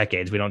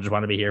decades. We don't just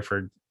want to be here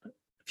for a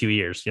few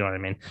years. You know what I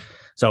mean?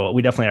 So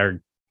we definitely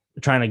are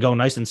trying to go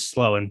nice and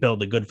slow and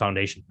build a good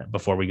foundation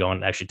before we go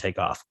and actually take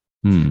off.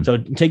 So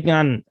taking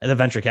on the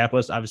venture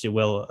capitalists obviously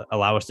will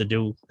allow us to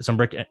do some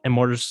brick and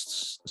mortar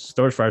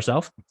stores for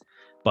ourselves.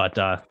 But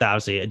that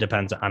obviously it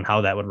depends on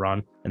how that would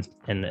run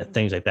and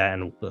things like that,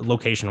 and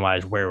location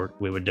wise where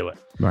we would do it.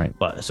 Right.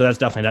 But so that's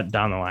definitely not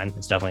down the line.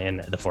 It's definitely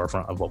in the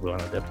forefront of what we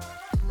want to do.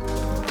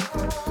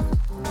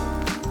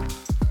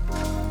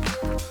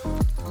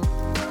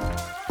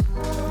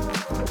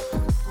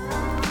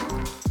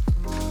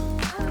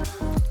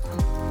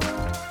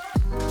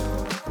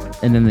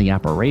 And then the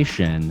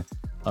operation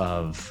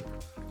of,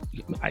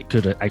 I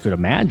could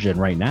imagine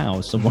right now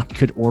someone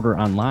could order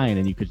online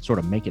and you could sort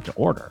of make it to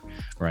order,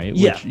 right?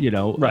 Yeah. Which, you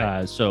know,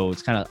 right. So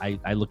it's kind of,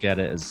 I look at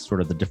it as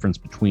sort of the difference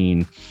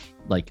between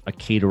like a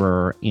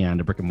caterer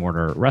and a brick and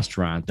mortar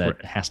restaurant that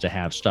has to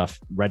have stuff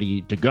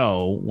ready to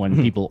go when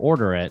people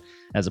order it,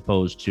 as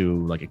opposed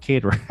to like a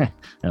caterer.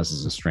 This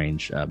is a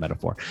strange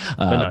metaphor,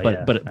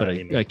 but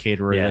a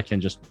caterer that can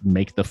just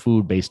make the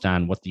food based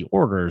on what the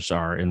orders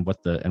are and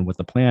what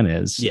the plan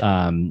is.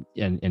 Yeah.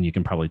 And you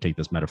can probably take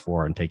this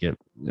metaphor and take it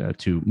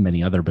to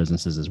many other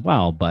businesses as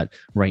well. But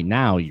right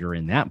now you're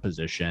in that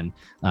position.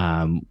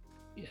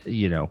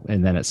 You know,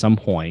 and then at some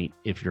point,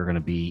 if you're going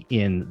to be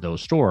in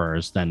those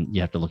stores, then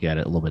you have to look at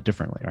it a little bit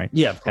differently, right?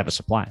 Yeah. Have a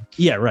supply.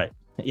 Yeah. Right.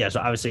 Yeah.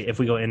 So obviously, if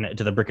we go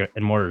into the brick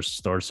and mortar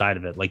store side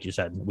of it, like you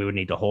said, we would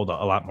need to hold a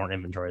lot more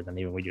inventory than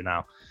even we do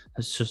now.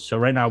 So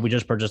right now, we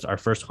just purchased our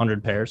first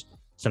 100 pairs.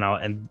 So now,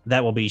 and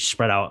that will be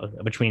spread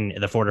out between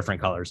the 4 different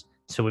colors.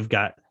 So we've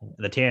got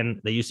the tan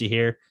that you see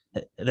here,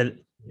 the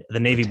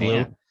navy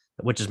blue,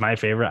 which is my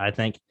favorite, I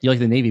think. You like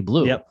the navy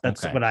blue? Yep,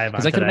 that's what I have.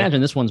 Because I can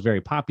imagine this one's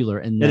very popular,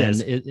 and then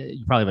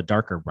you probably have a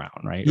darker brown,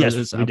 right?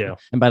 Yes, we do.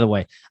 And by the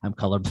way, I'm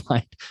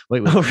colorblind.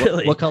 Wait,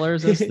 really? What color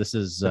is this? This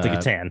is like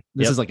a tan.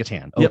 This is like a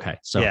tan. Okay,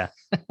 so yeah,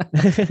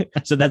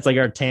 so that's like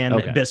our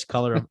tan bisque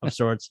color of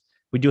sorts.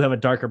 We do have a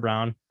darker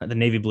brown, the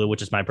navy blue,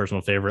 which is my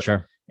personal favorite,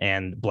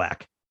 and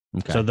black.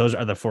 Okay. So those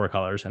are the 4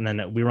 colors, and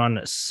then we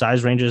run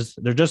size ranges.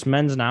 They're just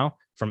men's now,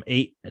 from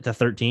 8 to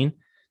 13.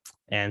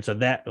 And so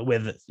that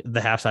with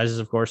the half sizes,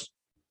 of course.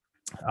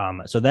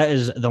 So that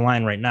is the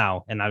line right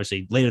now. And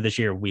obviously later this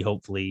year, we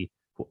hopefully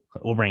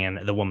will bring in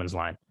the women's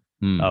line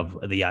of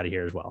the Yachty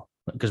here as well.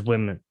 Because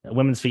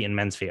women's feet and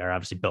men's feet are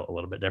obviously built a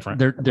little bit different.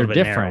 They're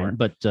different,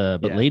 but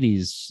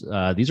ladies,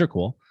 these are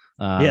cool.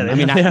 Yeah, I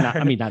mean, they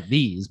I mean, not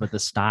these, but the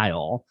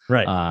style.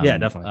 Right. Yeah,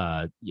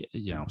 definitely.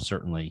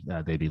 Certainly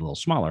they'd be a little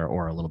smaller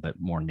or a little bit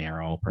more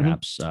narrow,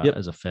 perhaps, Yep.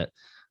 as a fit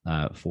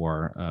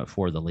for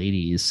the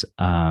ladies.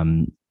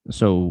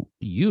 So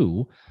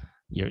you're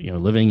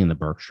living in the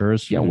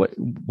Berkshires. Yeah.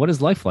 What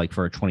is life like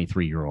for a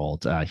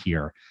 23-year-old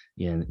here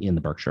in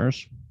the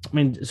Berkshires? I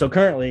mean, so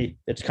currently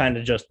it's kind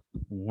of just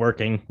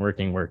working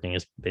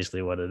is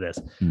basically what it is.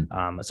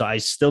 So I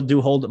still do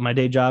hold my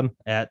day job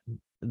at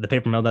the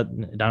paper mill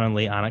down in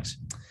Lee Onyx.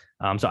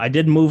 So I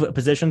did move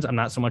positions. I'm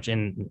not so much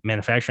in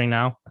manufacturing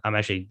now. I'm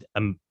actually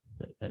a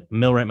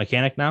millwright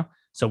mechanic now.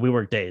 So we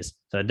work days.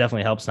 So it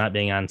definitely helps not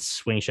being on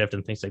swing shift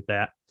and things like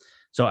that.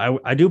 So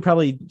I do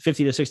probably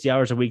 50 to 60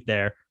 hours a week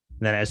there.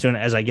 And then as soon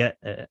as I get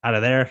out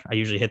of there, I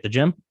usually hit the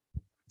gym.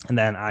 And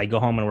then I go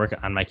home and work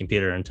on my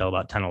computer until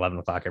about 10, 11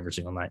 o'clock every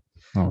single night.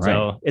 All right.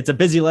 So it's a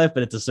busy life,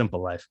 but it's a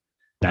simple life.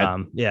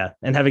 Yeah.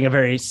 And having a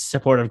very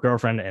supportive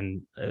girlfriend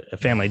and a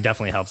family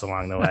definitely helps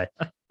along the way.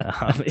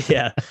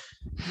 Yeah.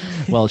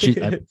 Well,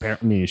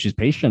 she's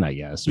patient, I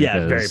guess. Yeah,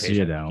 Because, very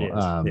patient.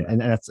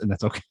 And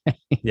that's okay.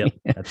 Yep,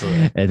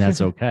 absolutely. And that's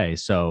okay.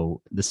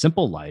 So the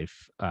simple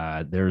life,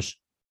 there's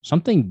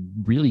something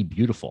really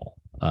beautiful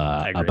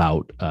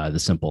about the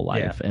simple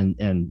life, and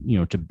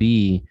to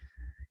be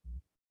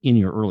in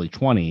your early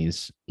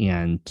 20s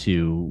and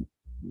to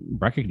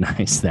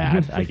recognize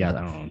that, I guess,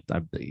 I don't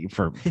know,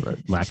 for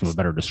lack of a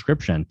better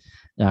description,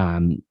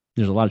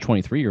 there's a lot of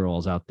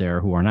 23-year-olds out there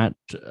who are not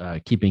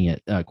keeping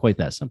it quite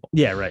that simple.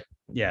 Yeah, right.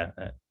 Yeah.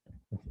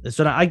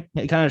 So now I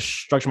kind of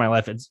structure my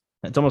life. It's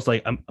almost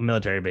like a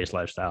military-based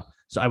lifestyle.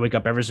 So I wake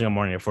up every single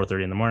morning at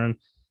 4:30 in the morning.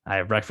 I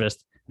have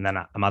breakfast, and then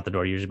I'm out the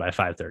door usually by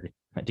 5:30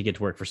 to get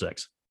to work for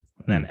 6.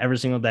 And then every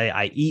single day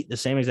I eat the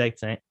same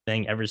exact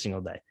thing every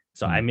single day.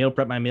 So I meal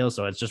prep my meals.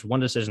 So it's just one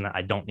decision that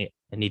I don't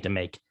need to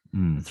make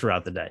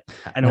throughout the day.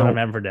 I know what I'm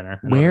having for dinner.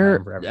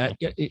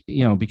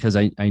 Because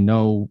I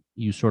know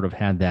you sort of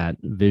had that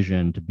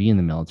vision to be in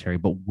the military,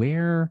 but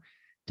where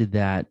did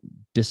that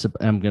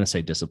discipline? I'm going to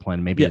say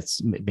discipline. Maybe that's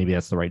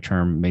the right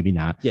term. Maybe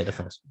not. Yeah,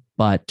 definitely.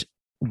 But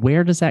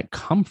where does that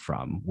come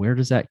from? Where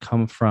does that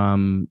come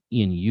from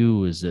in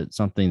you? Is it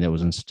something that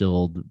was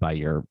instilled by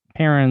your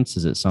parents?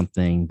 Is it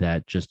something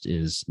that just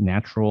is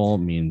natural? I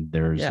mean,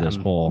 there's this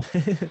whole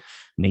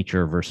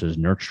nature versus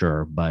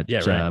nurture, but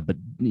that's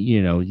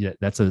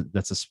a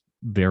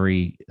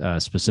very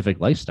specific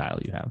lifestyle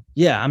you have.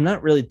 Yeah, I'm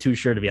not really too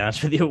sure, to be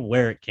honest with you,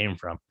 where it came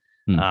from.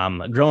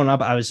 Growing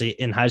up, obviously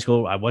in high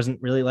school, I wasn't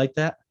really like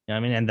that. You know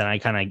what I mean? And then I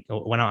kind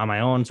of went out on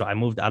my own. So I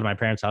moved out of my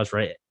parents' house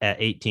right at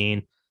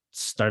 18,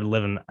 started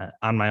living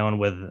on my own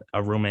with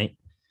a roommate.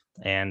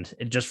 And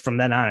it just, from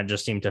then on, it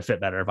just seemed to fit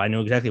better. If I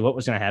knew exactly what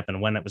was going to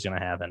happen, when it was going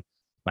to happen,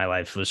 my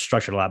life was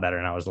structured a lot better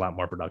and I was a lot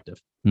more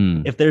productive.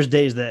 If there's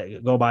days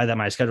that go by that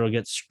my schedule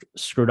gets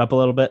screwed up a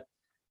little bit,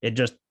 it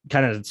just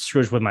kind of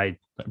screws with my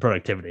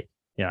productivity.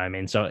 You know what I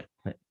mean? So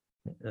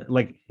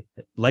like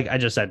I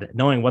just said,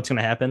 knowing what's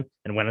going to happen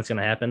and when it's going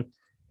to happen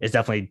is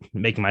definitely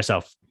making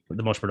myself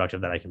the most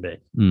productive that I can be.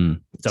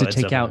 So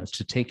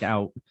to take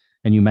out,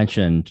 and you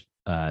mentioned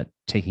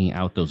taking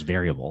out those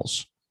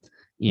variables,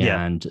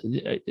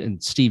 and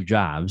Steve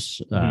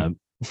Jobs,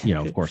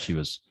 of course, he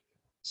was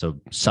so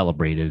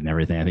celebrated and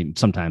everything. I think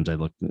sometimes I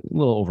look a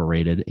little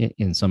overrated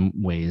in some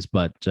ways,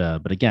 but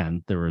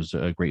again, there was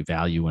a great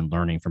value in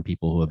learning from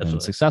people who have been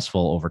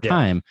successful over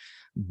time.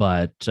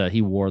 But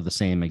he wore the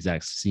same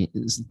exact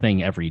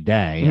thing every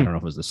day. I don't know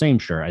if it was the same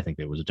shirt. I think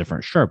it was a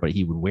different shirt, but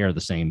he would wear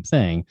the same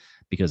thing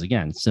because,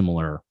 again,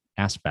 similar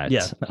aspects.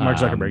 Yeah, Mark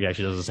Zuckerberg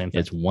actually does the same thing.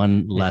 It's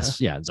one less.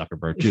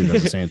 Zuckerberg too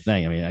does the same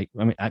thing. I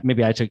mean,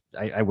 maybe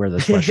I wear the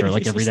sweatshirt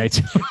like every day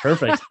too.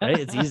 Perfect, right?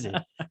 It's easy.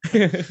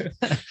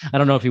 I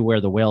don't know if you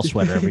wear the whale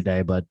sweater every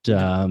day, but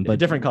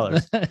different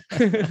colors.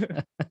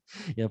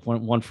 Yeah,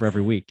 one for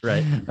every week,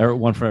 right? Or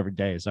one for every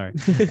day. Sorry,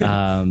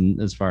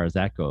 as far as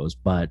that goes,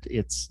 but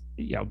it's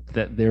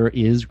that there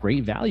is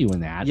great value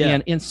in that,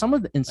 and some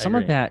of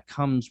that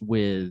comes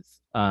with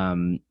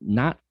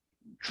not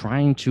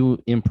trying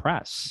to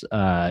impress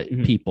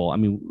people. I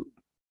mean,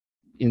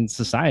 in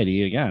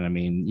society, again, I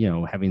mean,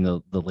 having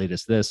the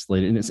latest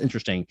and it's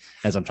interesting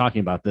as I'm talking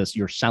about this,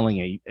 you're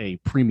selling a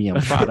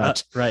premium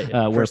product, right?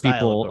 Where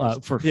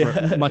people for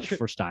much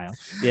for style,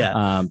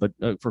 but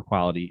for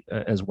quality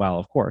as well,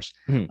 of course.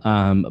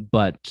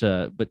 But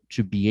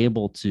to be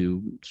able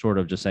to sort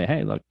of just say,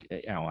 hey, look,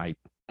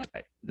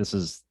 this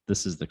is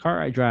the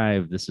car I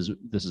drive. This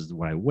is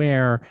what I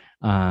wear.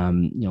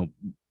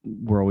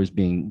 We're always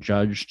being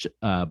judged,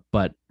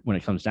 but when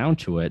it comes down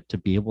to it, to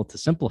be able to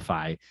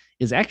simplify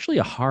is actually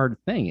a hard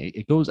thing.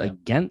 It goes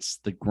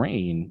against the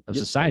grain of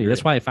society.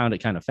 That's why I found it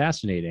kind of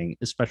fascinating,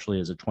 especially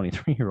as a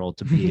 23-year-old,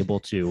 to be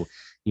able to,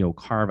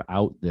 carve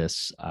out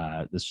this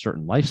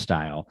certain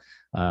lifestyle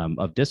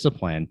of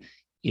discipline.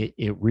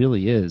 It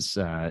really is.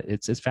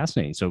 It's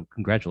fascinating. So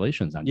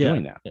congratulations on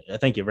doing that.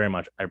 Thank you very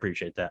much. I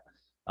appreciate that.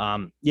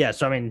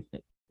 So I mean,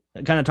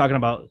 kind of talking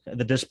about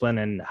the discipline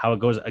and how it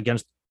goes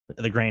against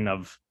the grain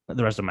of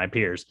the rest of my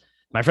peers.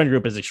 My friend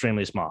group is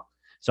extremely small.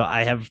 So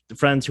I have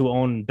friends who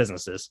own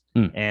businesses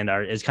and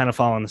is kind of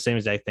following the same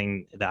exact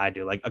thing that I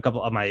do. Like a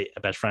couple of my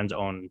best friends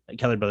own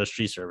Kelly Brothers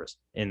Tree Service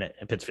in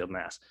Pittsfield,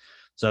 Mass.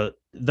 So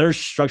they're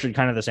structured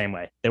kind of the same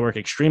way. They work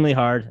extremely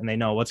hard and they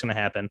know what's going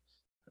to happen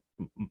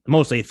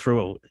mostly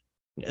throughout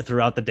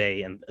the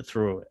day and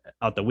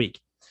throughout the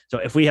week. So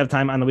if we have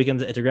time on the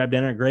weekends to grab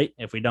dinner, great.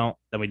 If we don't,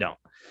 then we don't.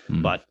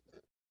 But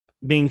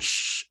being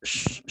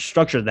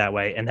structured that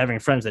way and having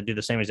friends that do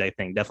the same exact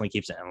thing definitely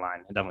keeps it in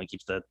line. It definitely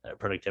keeps the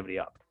productivity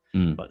up.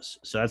 But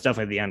so that's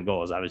definitely the end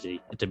goal, is obviously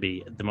to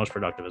be the most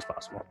productive as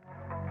possible.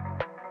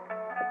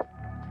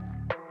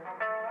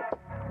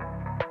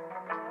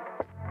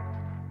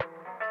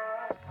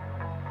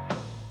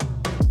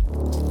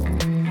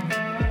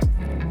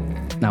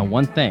 Now,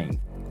 one thing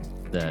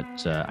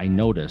that I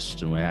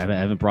noticed and I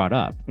haven't brought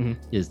up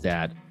is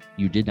that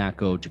you did not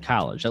go to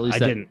college. At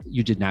least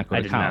you did not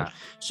go to college. Not.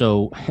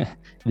 So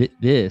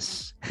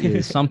this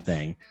is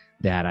something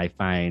that I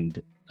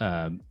find,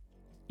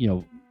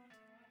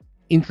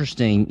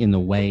 interesting in the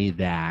way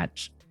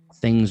that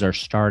things are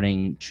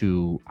starting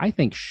to, I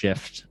think,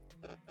 shift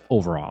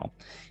overall.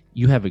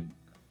 You have an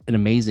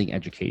amazing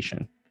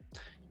education.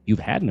 You've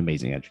had an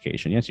amazing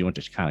education. Yes, you went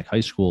to Chicago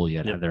High School. You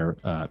had Heather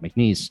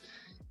McNeese.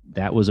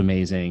 That was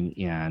amazing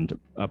and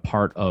a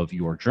part of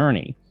your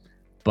journey.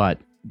 But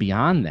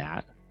beyond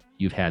that,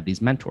 you've had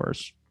these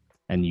mentors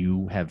and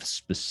you have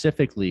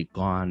specifically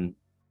gone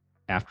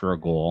after a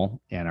goal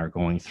and are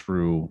going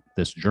through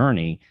this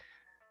journey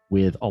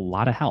with a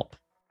lot of help.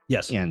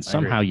 Yes. And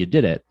somehow you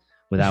did it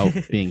without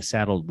being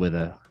saddled with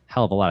a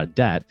hell of a lot of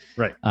debt.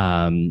 Right.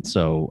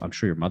 So I'm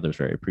sure your mother's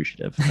very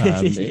appreciative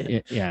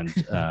and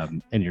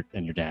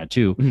your dad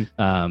too.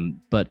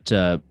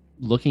 But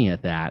looking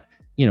at that,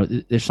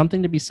 there's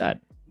something to be said.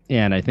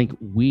 And I think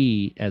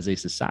we as a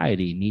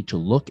society need to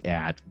look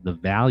at the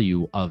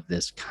value of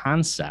this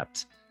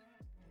concept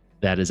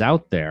that is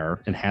out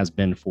there and has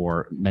been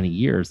for many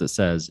years that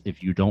says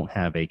if you don't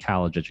have a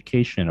college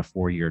education, a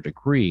 4-year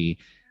degree,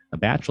 a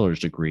bachelor's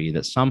degree,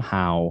 that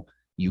somehow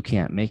you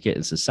can't make it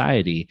in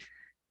society.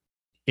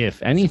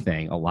 If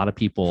anything, a lot of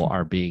people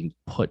are being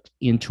put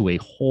into a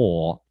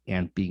hole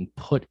and being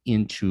put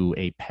into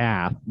a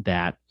path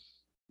that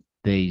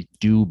they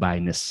do by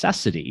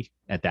necessity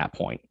at that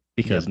point.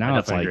 Because now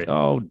it's like,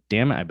 oh,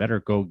 damn it, I better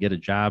go get a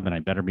job and I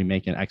better be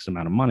making X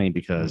amount of money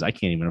because I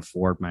can't even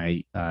afford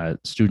my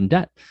student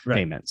debt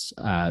payments.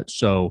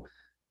 So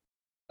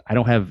I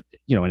don't have,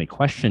 any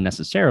question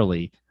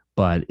necessarily,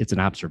 but it's an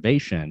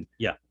observation.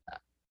 Yeah.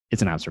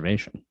 It's an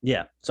observation.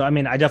 Yeah. So, I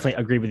mean, I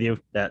definitely agree with you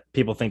that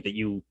people think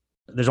that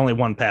there's only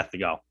one path to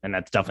go. And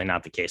that's definitely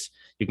not the case.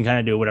 You can kind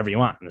of do whatever you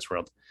want in this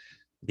world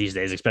these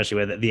days,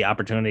 especially with the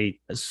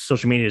opportunity.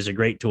 Social media is a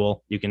great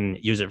tool. You can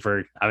use it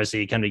for,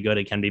 obviously it can be good,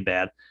 it can be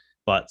bad.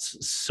 But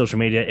social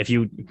media, if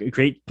you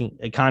create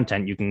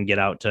content, you can get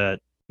out to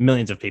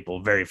millions of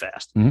people very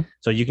fast.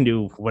 So you can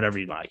do whatever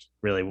you like,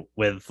 really,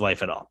 with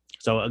life at all.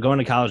 So going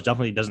to college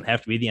definitely doesn't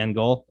have to be the end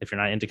goal. If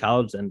you're not into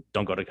college, then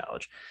don't go to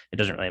college. It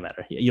doesn't really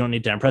matter. You don't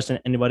need to impress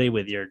anybody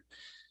with your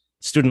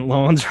student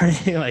loans or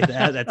anything like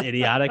that. That's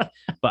idiotic.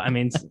 But I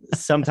mean,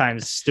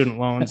 sometimes student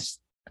loans,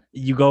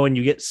 you go and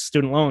you get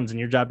student loans and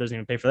your job doesn't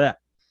even pay for that.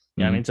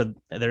 Yeah, I mean, so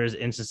there is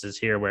instances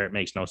here where it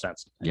makes no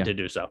sense to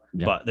do so,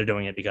 but they're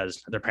doing it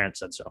because their parents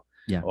said so,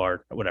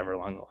 or whatever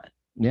along the line.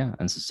 Yeah,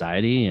 and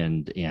society,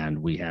 and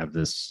we have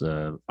this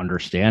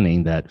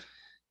understanding that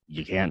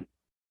you can't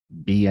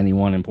be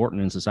anyone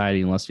important in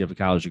society unless you have a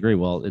college degree.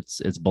 Well,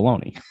 it's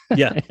baloney.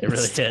 Yeah, it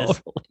really is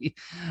totally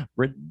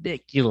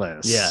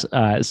ridiculous.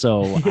 Yeah.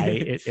 So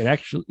it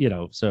actually,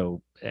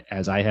 so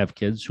as I have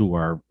kids who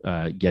are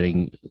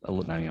getting,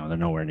 they're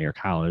nowhere near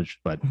college,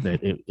 but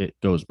it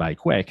goes by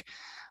quick.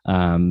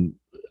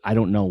 I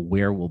don't know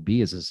where we'll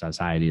be as a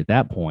society at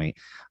that point.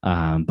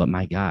 But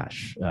my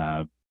gosh,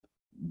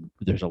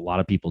 there's a lot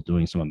of people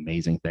doing some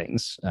amazing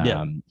things.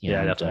 And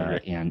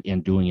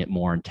doing it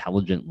more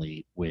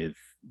intelligently with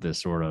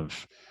this sort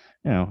of,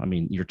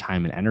 your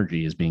time and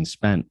energy is being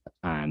spent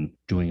on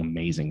doing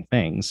amazing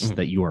things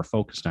that you are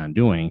focused on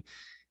doing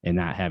and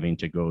not having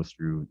to go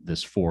through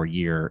this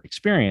 4-year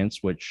experience,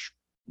 which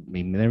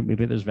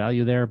maybe there's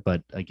value there,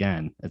 but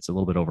again, it's a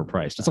little bit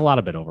overpriced. It's a lot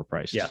of bit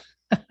overpriced. Yeah.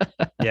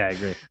 Yeah, I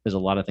agree. There's a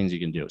lot of things you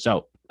can do.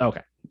 So,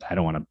 okay. I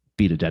don't want to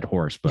beat a dead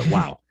horse, but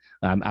wow.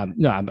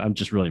 I'm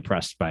just really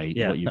impressed by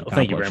what you've accomplished.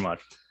 Thank you very much.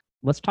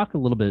 Let's talk a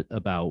little bit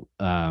about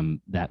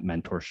that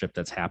mentorship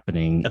that's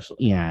happening.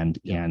 Absolutely.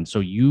 And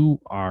so you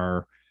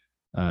are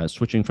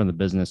switching from the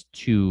business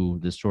to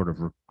this sort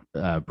of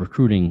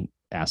recruiting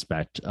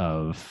aspect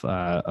of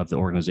the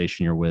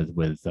organization you're with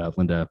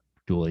Linda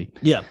Dooley.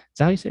 Yeah. Is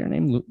that how you say her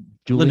name?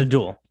 Julie? Linda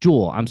Dool.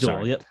 Jewel. I'm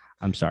sorry. Yep.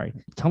 I'm sorry.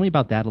 Tell me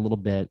about that a little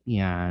bit,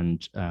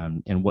 and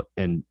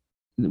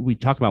we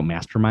talk about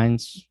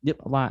masterminds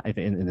a lot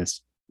in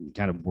this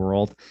kind of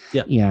world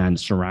and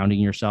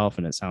surrounding yourself.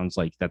 And it sounds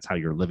like that's how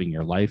you're living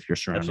your life. You're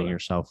surrounding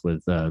yourself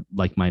with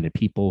like-minded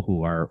people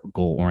who are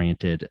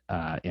goal-oriented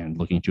and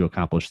looking to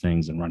accomplish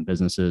things and run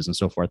businesses and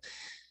so forth.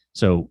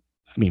 So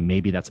I mean,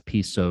 maybe that's a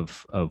piece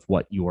of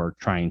what you're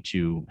trying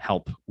to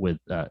help with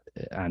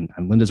on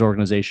Linda's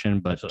organization,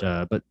 but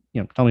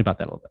tell me about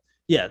that a little bit.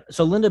 Yeah.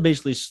 So Linda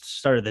basically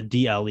started the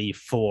DLE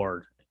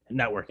for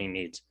networking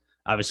needs,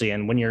 obviously.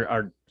 And when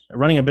you're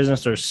running a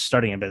business or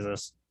starting a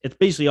business, it's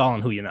basically all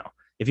on who you know.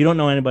 If you don't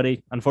know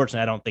anybody,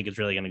 unfortunately, I don't think it's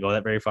really going to go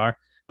that very far.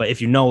 But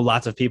if you know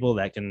lots of people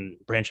that can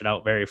branch it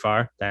out very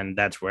far, then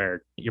that's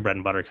where your bread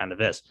and butter kind of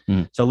is.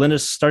 So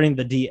Linda's starting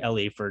the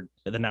DLE for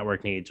the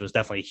network needs was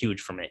definitely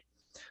huge for me.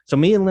 So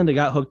me and Linda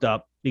got hooked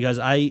up because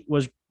I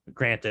was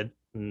granted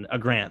a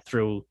grant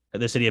through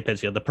the city of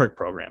Pittsfield, the PERK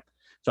program.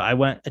 So I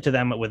went to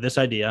them with this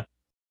idea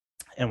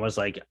and was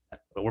like,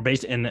 we're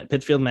based in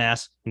Pittsfield,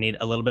 Mass. We need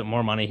a little bit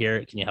more money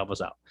here. Can you help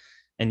us out?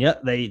 And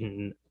yet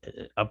they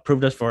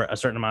approved us for a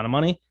certain amount of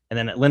money. And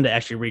then Linda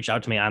actually reached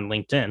out to me on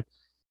LinkedIn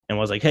and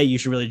was like, hey, you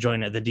should really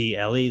join the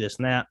DLE, this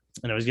and that.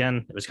 And it was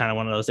kind of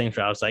one of those things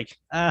where I was like,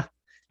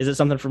 is it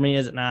something for me?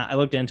 Is it not? I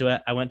looked into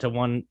it. I went to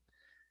one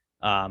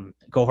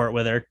cohort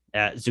with her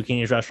at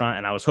Zucchini's restaurant,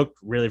 and I was hooked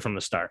really from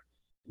the start.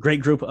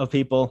 Great group of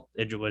people.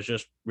 It was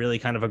just really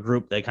kind of a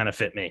group that kind of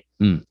fit me.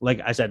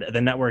 Like I said,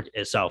 the network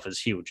itself is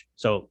huge.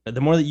 So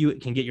the more that you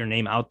can get your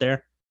name out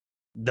there,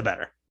 the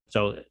better.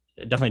 So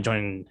definitely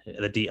joining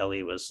the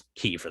DLE was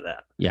key for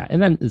that. Yeah.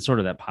 And then it's sort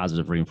of that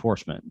positive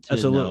reinforcement.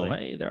 Absolutely. Know,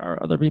 hey, there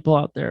are other people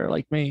out there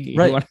like me.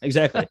 Right.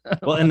 Exactly.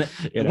 Well, and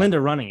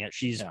Linda running it,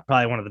 she's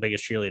probably one of the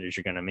biggest cheerleaders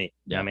you're going to meet.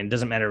 Yeah. I mean, it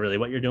doesn't matter really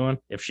what you're doing.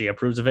 If she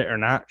approves of it or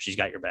not, she's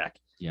got your back.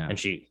 Yeah. And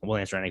she will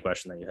answer any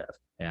question that you have.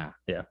 Yeah.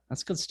 Yeah.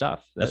 That's good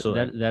stuff.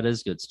 That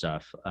is good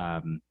stuff.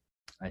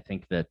 I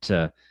think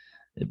that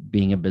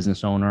being a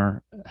business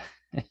owner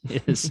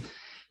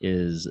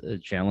is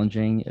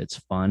challenging. It's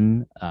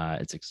fun.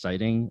 It's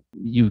exciting.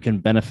 You can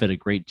benefit a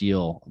great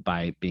deal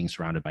by being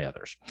surrounded by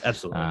others.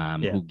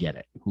 Absolutely.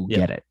 Who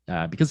get it.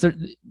 Because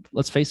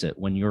let's face it,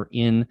 when you're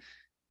in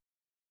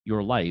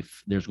your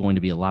life, there's going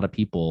to be a lot of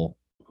people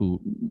who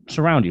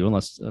surround you,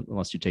 unless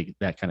you take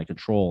that kind of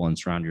control and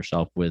surround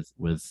yourself with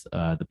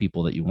the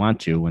people that you want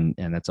to, and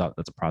that's a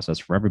process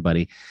for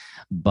everybody.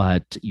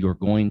 But you're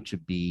going to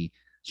be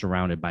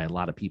surrounded by a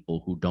lot of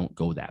people who don't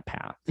go that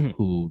path,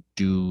 who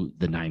do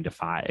the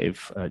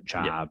 9-to-5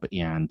 job,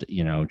 and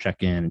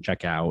check in and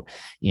check out,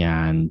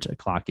 and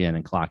clock in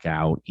and clock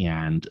out,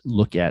 and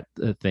look at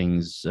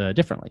things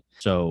differently.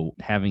 So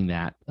having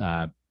that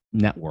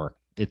network,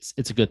 it's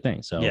a good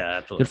thing. So yeah,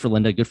 absolutely. Good for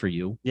Linda, good for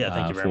you. Yeah,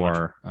 thank you very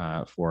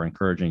much for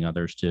encouraging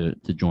others to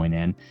join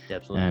in. Yeah,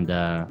 absolutely.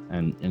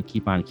 And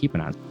keep on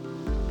keeping on.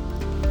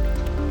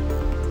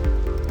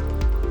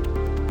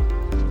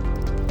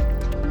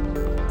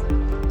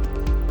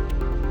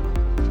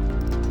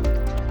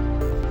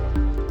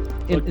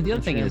 And the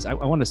other thing is, I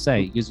want to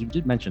say, because you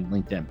did mention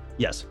LinkedIn.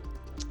 Yes.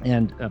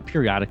 And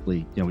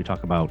periodically, we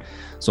talk about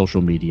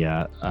social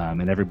media,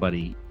 and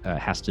everybody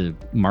has to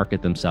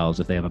market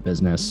themselves if they have a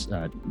business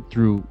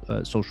through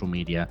social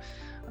media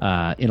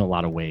in a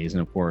lot of ways.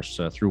 And of course,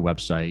 through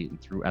website,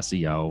 and through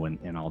SEO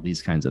and all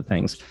these kinds of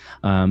things.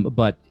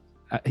 But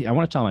I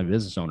want to tell my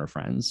business owner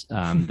friends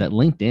that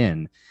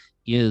LinkedIn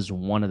is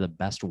one of the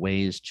best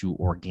ways to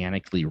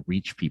organically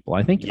reach people.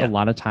 I think a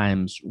lot of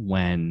times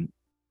when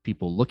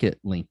people look at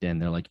LinkedIn,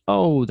 they're like,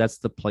 oh, that's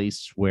the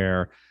place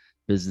where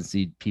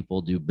businessy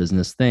people do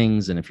business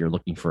things. And if you're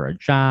looking for a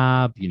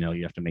job, you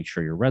have to make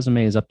sure your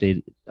resume is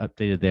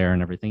updated there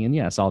and everything. And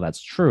yes, all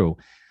that's true.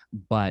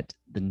 But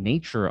the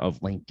nature of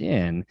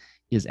LinkedIn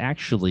is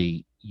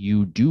actually,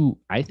 you do,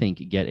 I think,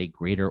 get a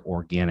greater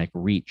organic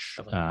reach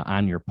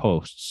on your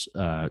posts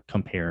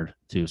compared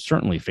to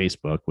certainly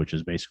Facebook, which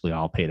is basically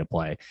all pay to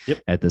play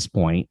at this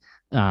point.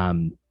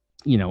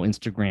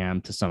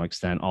 Instagram to some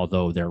extent,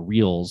 although their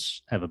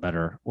reels have a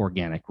better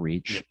organic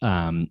reach.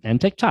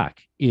 And TikTok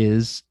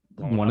is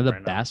one of the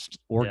best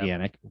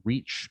organic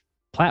reach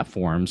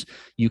platforms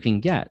you can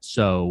get.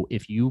 So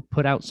if you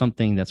put out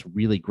something that's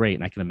really great,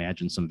 and I can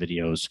imagine some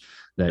videos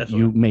that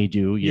you may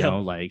do,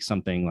 like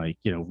something like,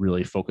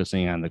 really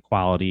focusing on the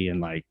quality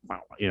and like,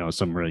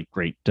 some really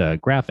great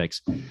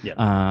graphics,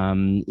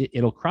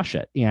 it'll crush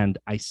it. And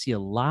I see a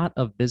lot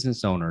of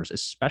business owners,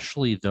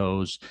 especially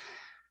those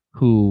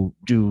who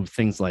do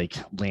things like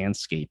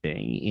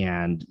landscaping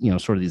and,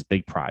 sort of these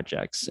big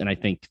projects. And I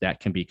think that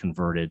can be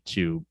converted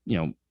to,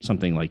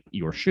 something like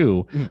your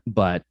shoe,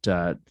 but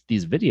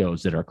these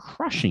videos that are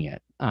crushing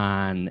it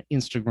on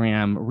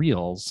Instagram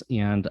Reels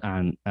and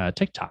on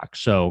TikTok.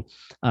 So,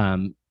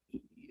 and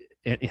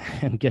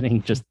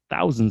getting just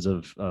thousands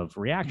of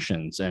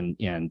reactions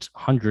and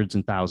hundreds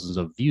and thousands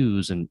of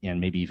views and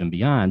maybe even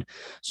beyond.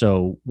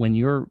 So when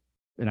you're,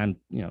 and I'm,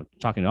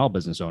 talking to all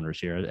business owners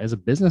here, as a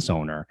business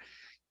owner,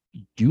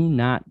 do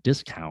not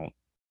discount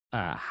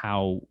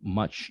how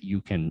much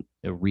you can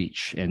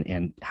reach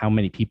and how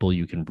many people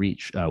you can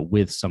reach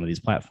with some of these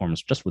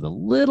platforms, just with a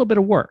little bit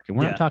of work. And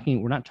we're not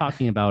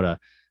talking about a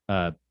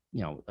 $3,000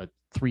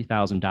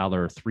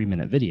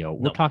 3-minute video.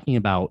 We're talking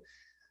about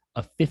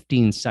a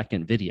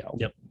 15-second video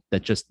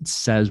that just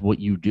says what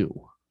you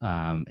do.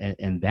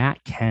 And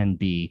that can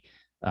be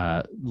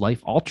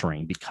life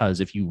altering, because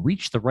if you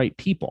reach the right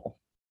people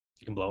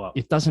you can blow up.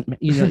 It doesn't,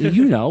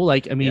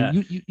 like, I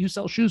mean, Yeah. you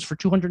sell shoes for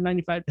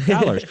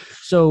 $295.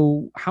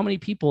 So how many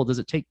people does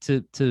it take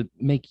to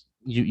make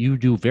you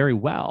do very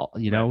well,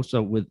 Right.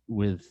 so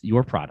with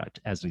your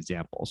product as an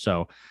example.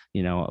 So,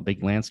 a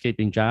big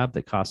landscaping job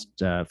that cost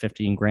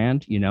 15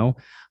 grand,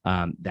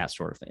 that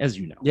sort of thing, as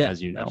Yeah,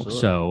 as you know.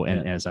 absolutely. So,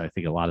 and Yeah. as I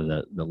think a lot of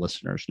the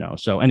listeners know.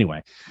 So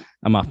anyway,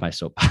 I'm off my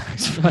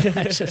soapbox, but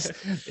I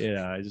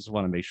just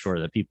want to make sure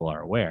that people are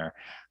aware.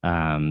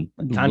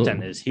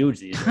 Content is huge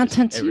these days.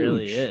 Content's It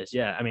really huge. is.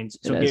 Yeah. I mean,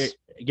 so It is.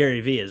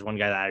 Gary V is one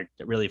guy that I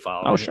really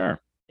follow. Oh,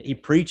 sure. He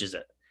preaches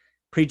it.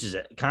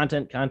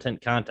 Content.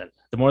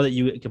 The more that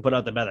you can put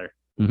out, the better.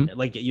 Mhm.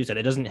 Like you said,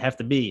 it doesn't have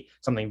to be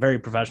something very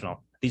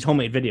professional. These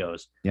homemade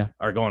videos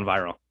are going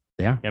viral.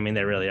 Yeah. I mean,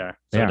 they really are.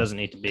 So it doesn't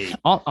need to be.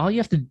 All you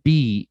have to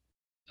be,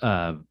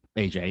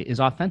 AJ,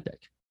 is authentic.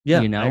 Yeah.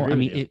 I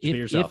mean,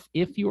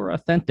 if you're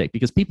authentic,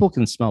 because people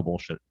can smell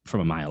bullshit from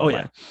a mile away.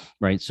 Yeah.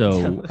 Right.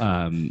 So,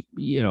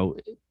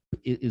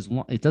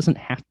 it doesn't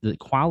have the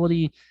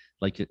quality.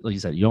 Like you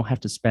said, you don't have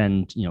to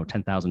spend,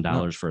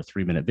 $10,000 for a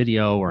 3-minute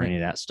video or any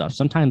of that stuff.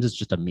 Sometimes it's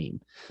just a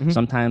meme. Mhm.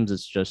 Sometimes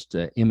it's just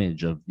an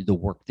image of the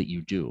work that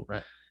you do.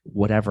 Right.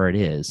 Whatever it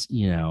is,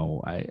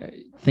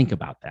 I think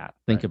about that.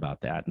 Think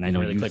about that, and I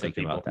know really you click think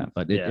with about people.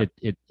 that.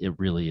 But it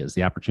really is.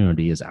 The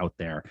opportunity is out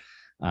there,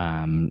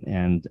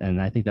 and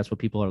I think that's what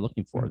people are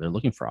looking for. They're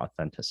looking for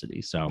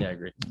authenticity. So Yeah, I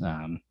agree.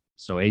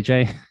 So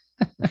AJ,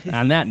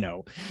 on that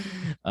note,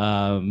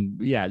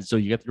 so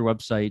you get your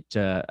website.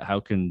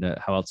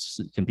 How else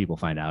can people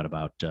find out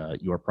about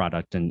your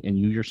product and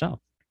you yourself?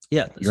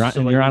 Yeah, you're on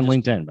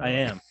LinkedIn. I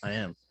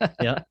am.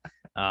 Yeah.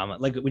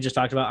 Like we just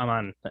talked about, I'm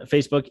on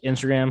Facebook,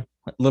 Instagram,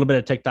 a little bit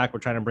of TikTok. We're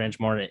trying to branch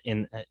more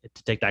to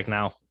TikTok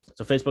now.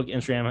 So Facebook,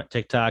 Instagram,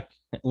 TikTok,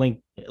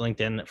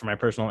 LinkedIn for my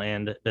personal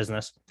and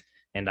business.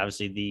 And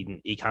obviously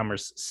the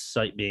e-commerce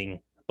site being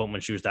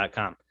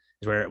boatmanshoes.com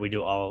is where we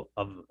do all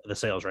of the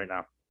sales right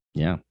now.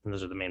 Yeah. And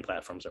those are the main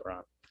platforms that we're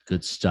on.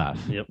 Good stuff.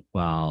 Yep.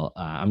 Well,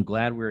 I'm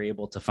glad we were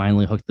able to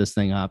finally hook this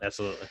thing up.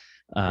 Absolutely.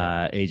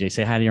 AJ,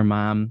 say hi to your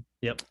mom.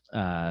 Yep.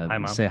 Hi,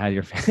 Mom. Say hi to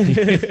your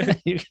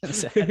family. You can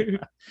say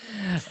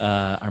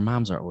our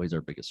moms are always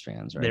our biggest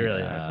fans, right? They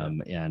really are.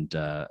 And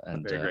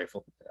very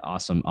grateful.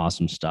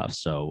 Awesome stuff.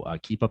 So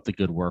keep up the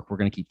good work. We're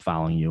going to keep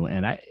following you,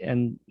 and I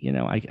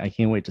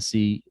can't wait to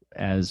see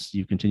as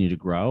you continue to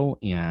grow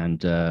and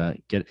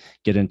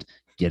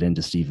get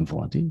into Stephen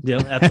Valenti. Yeah,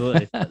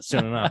 absolutely.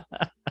 Soon enough.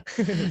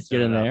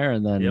 Get in there,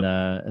 and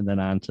then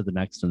on to the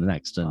next and the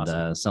next, and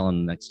Awesome.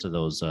 selling next to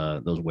those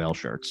whale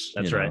shirts.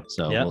 That's right.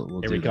 So Yep.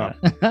 we'll Here do we go.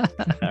 that.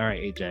 All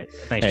right, AJ.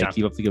 Thanks, John.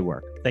 Keep up the good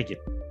work. Thank you.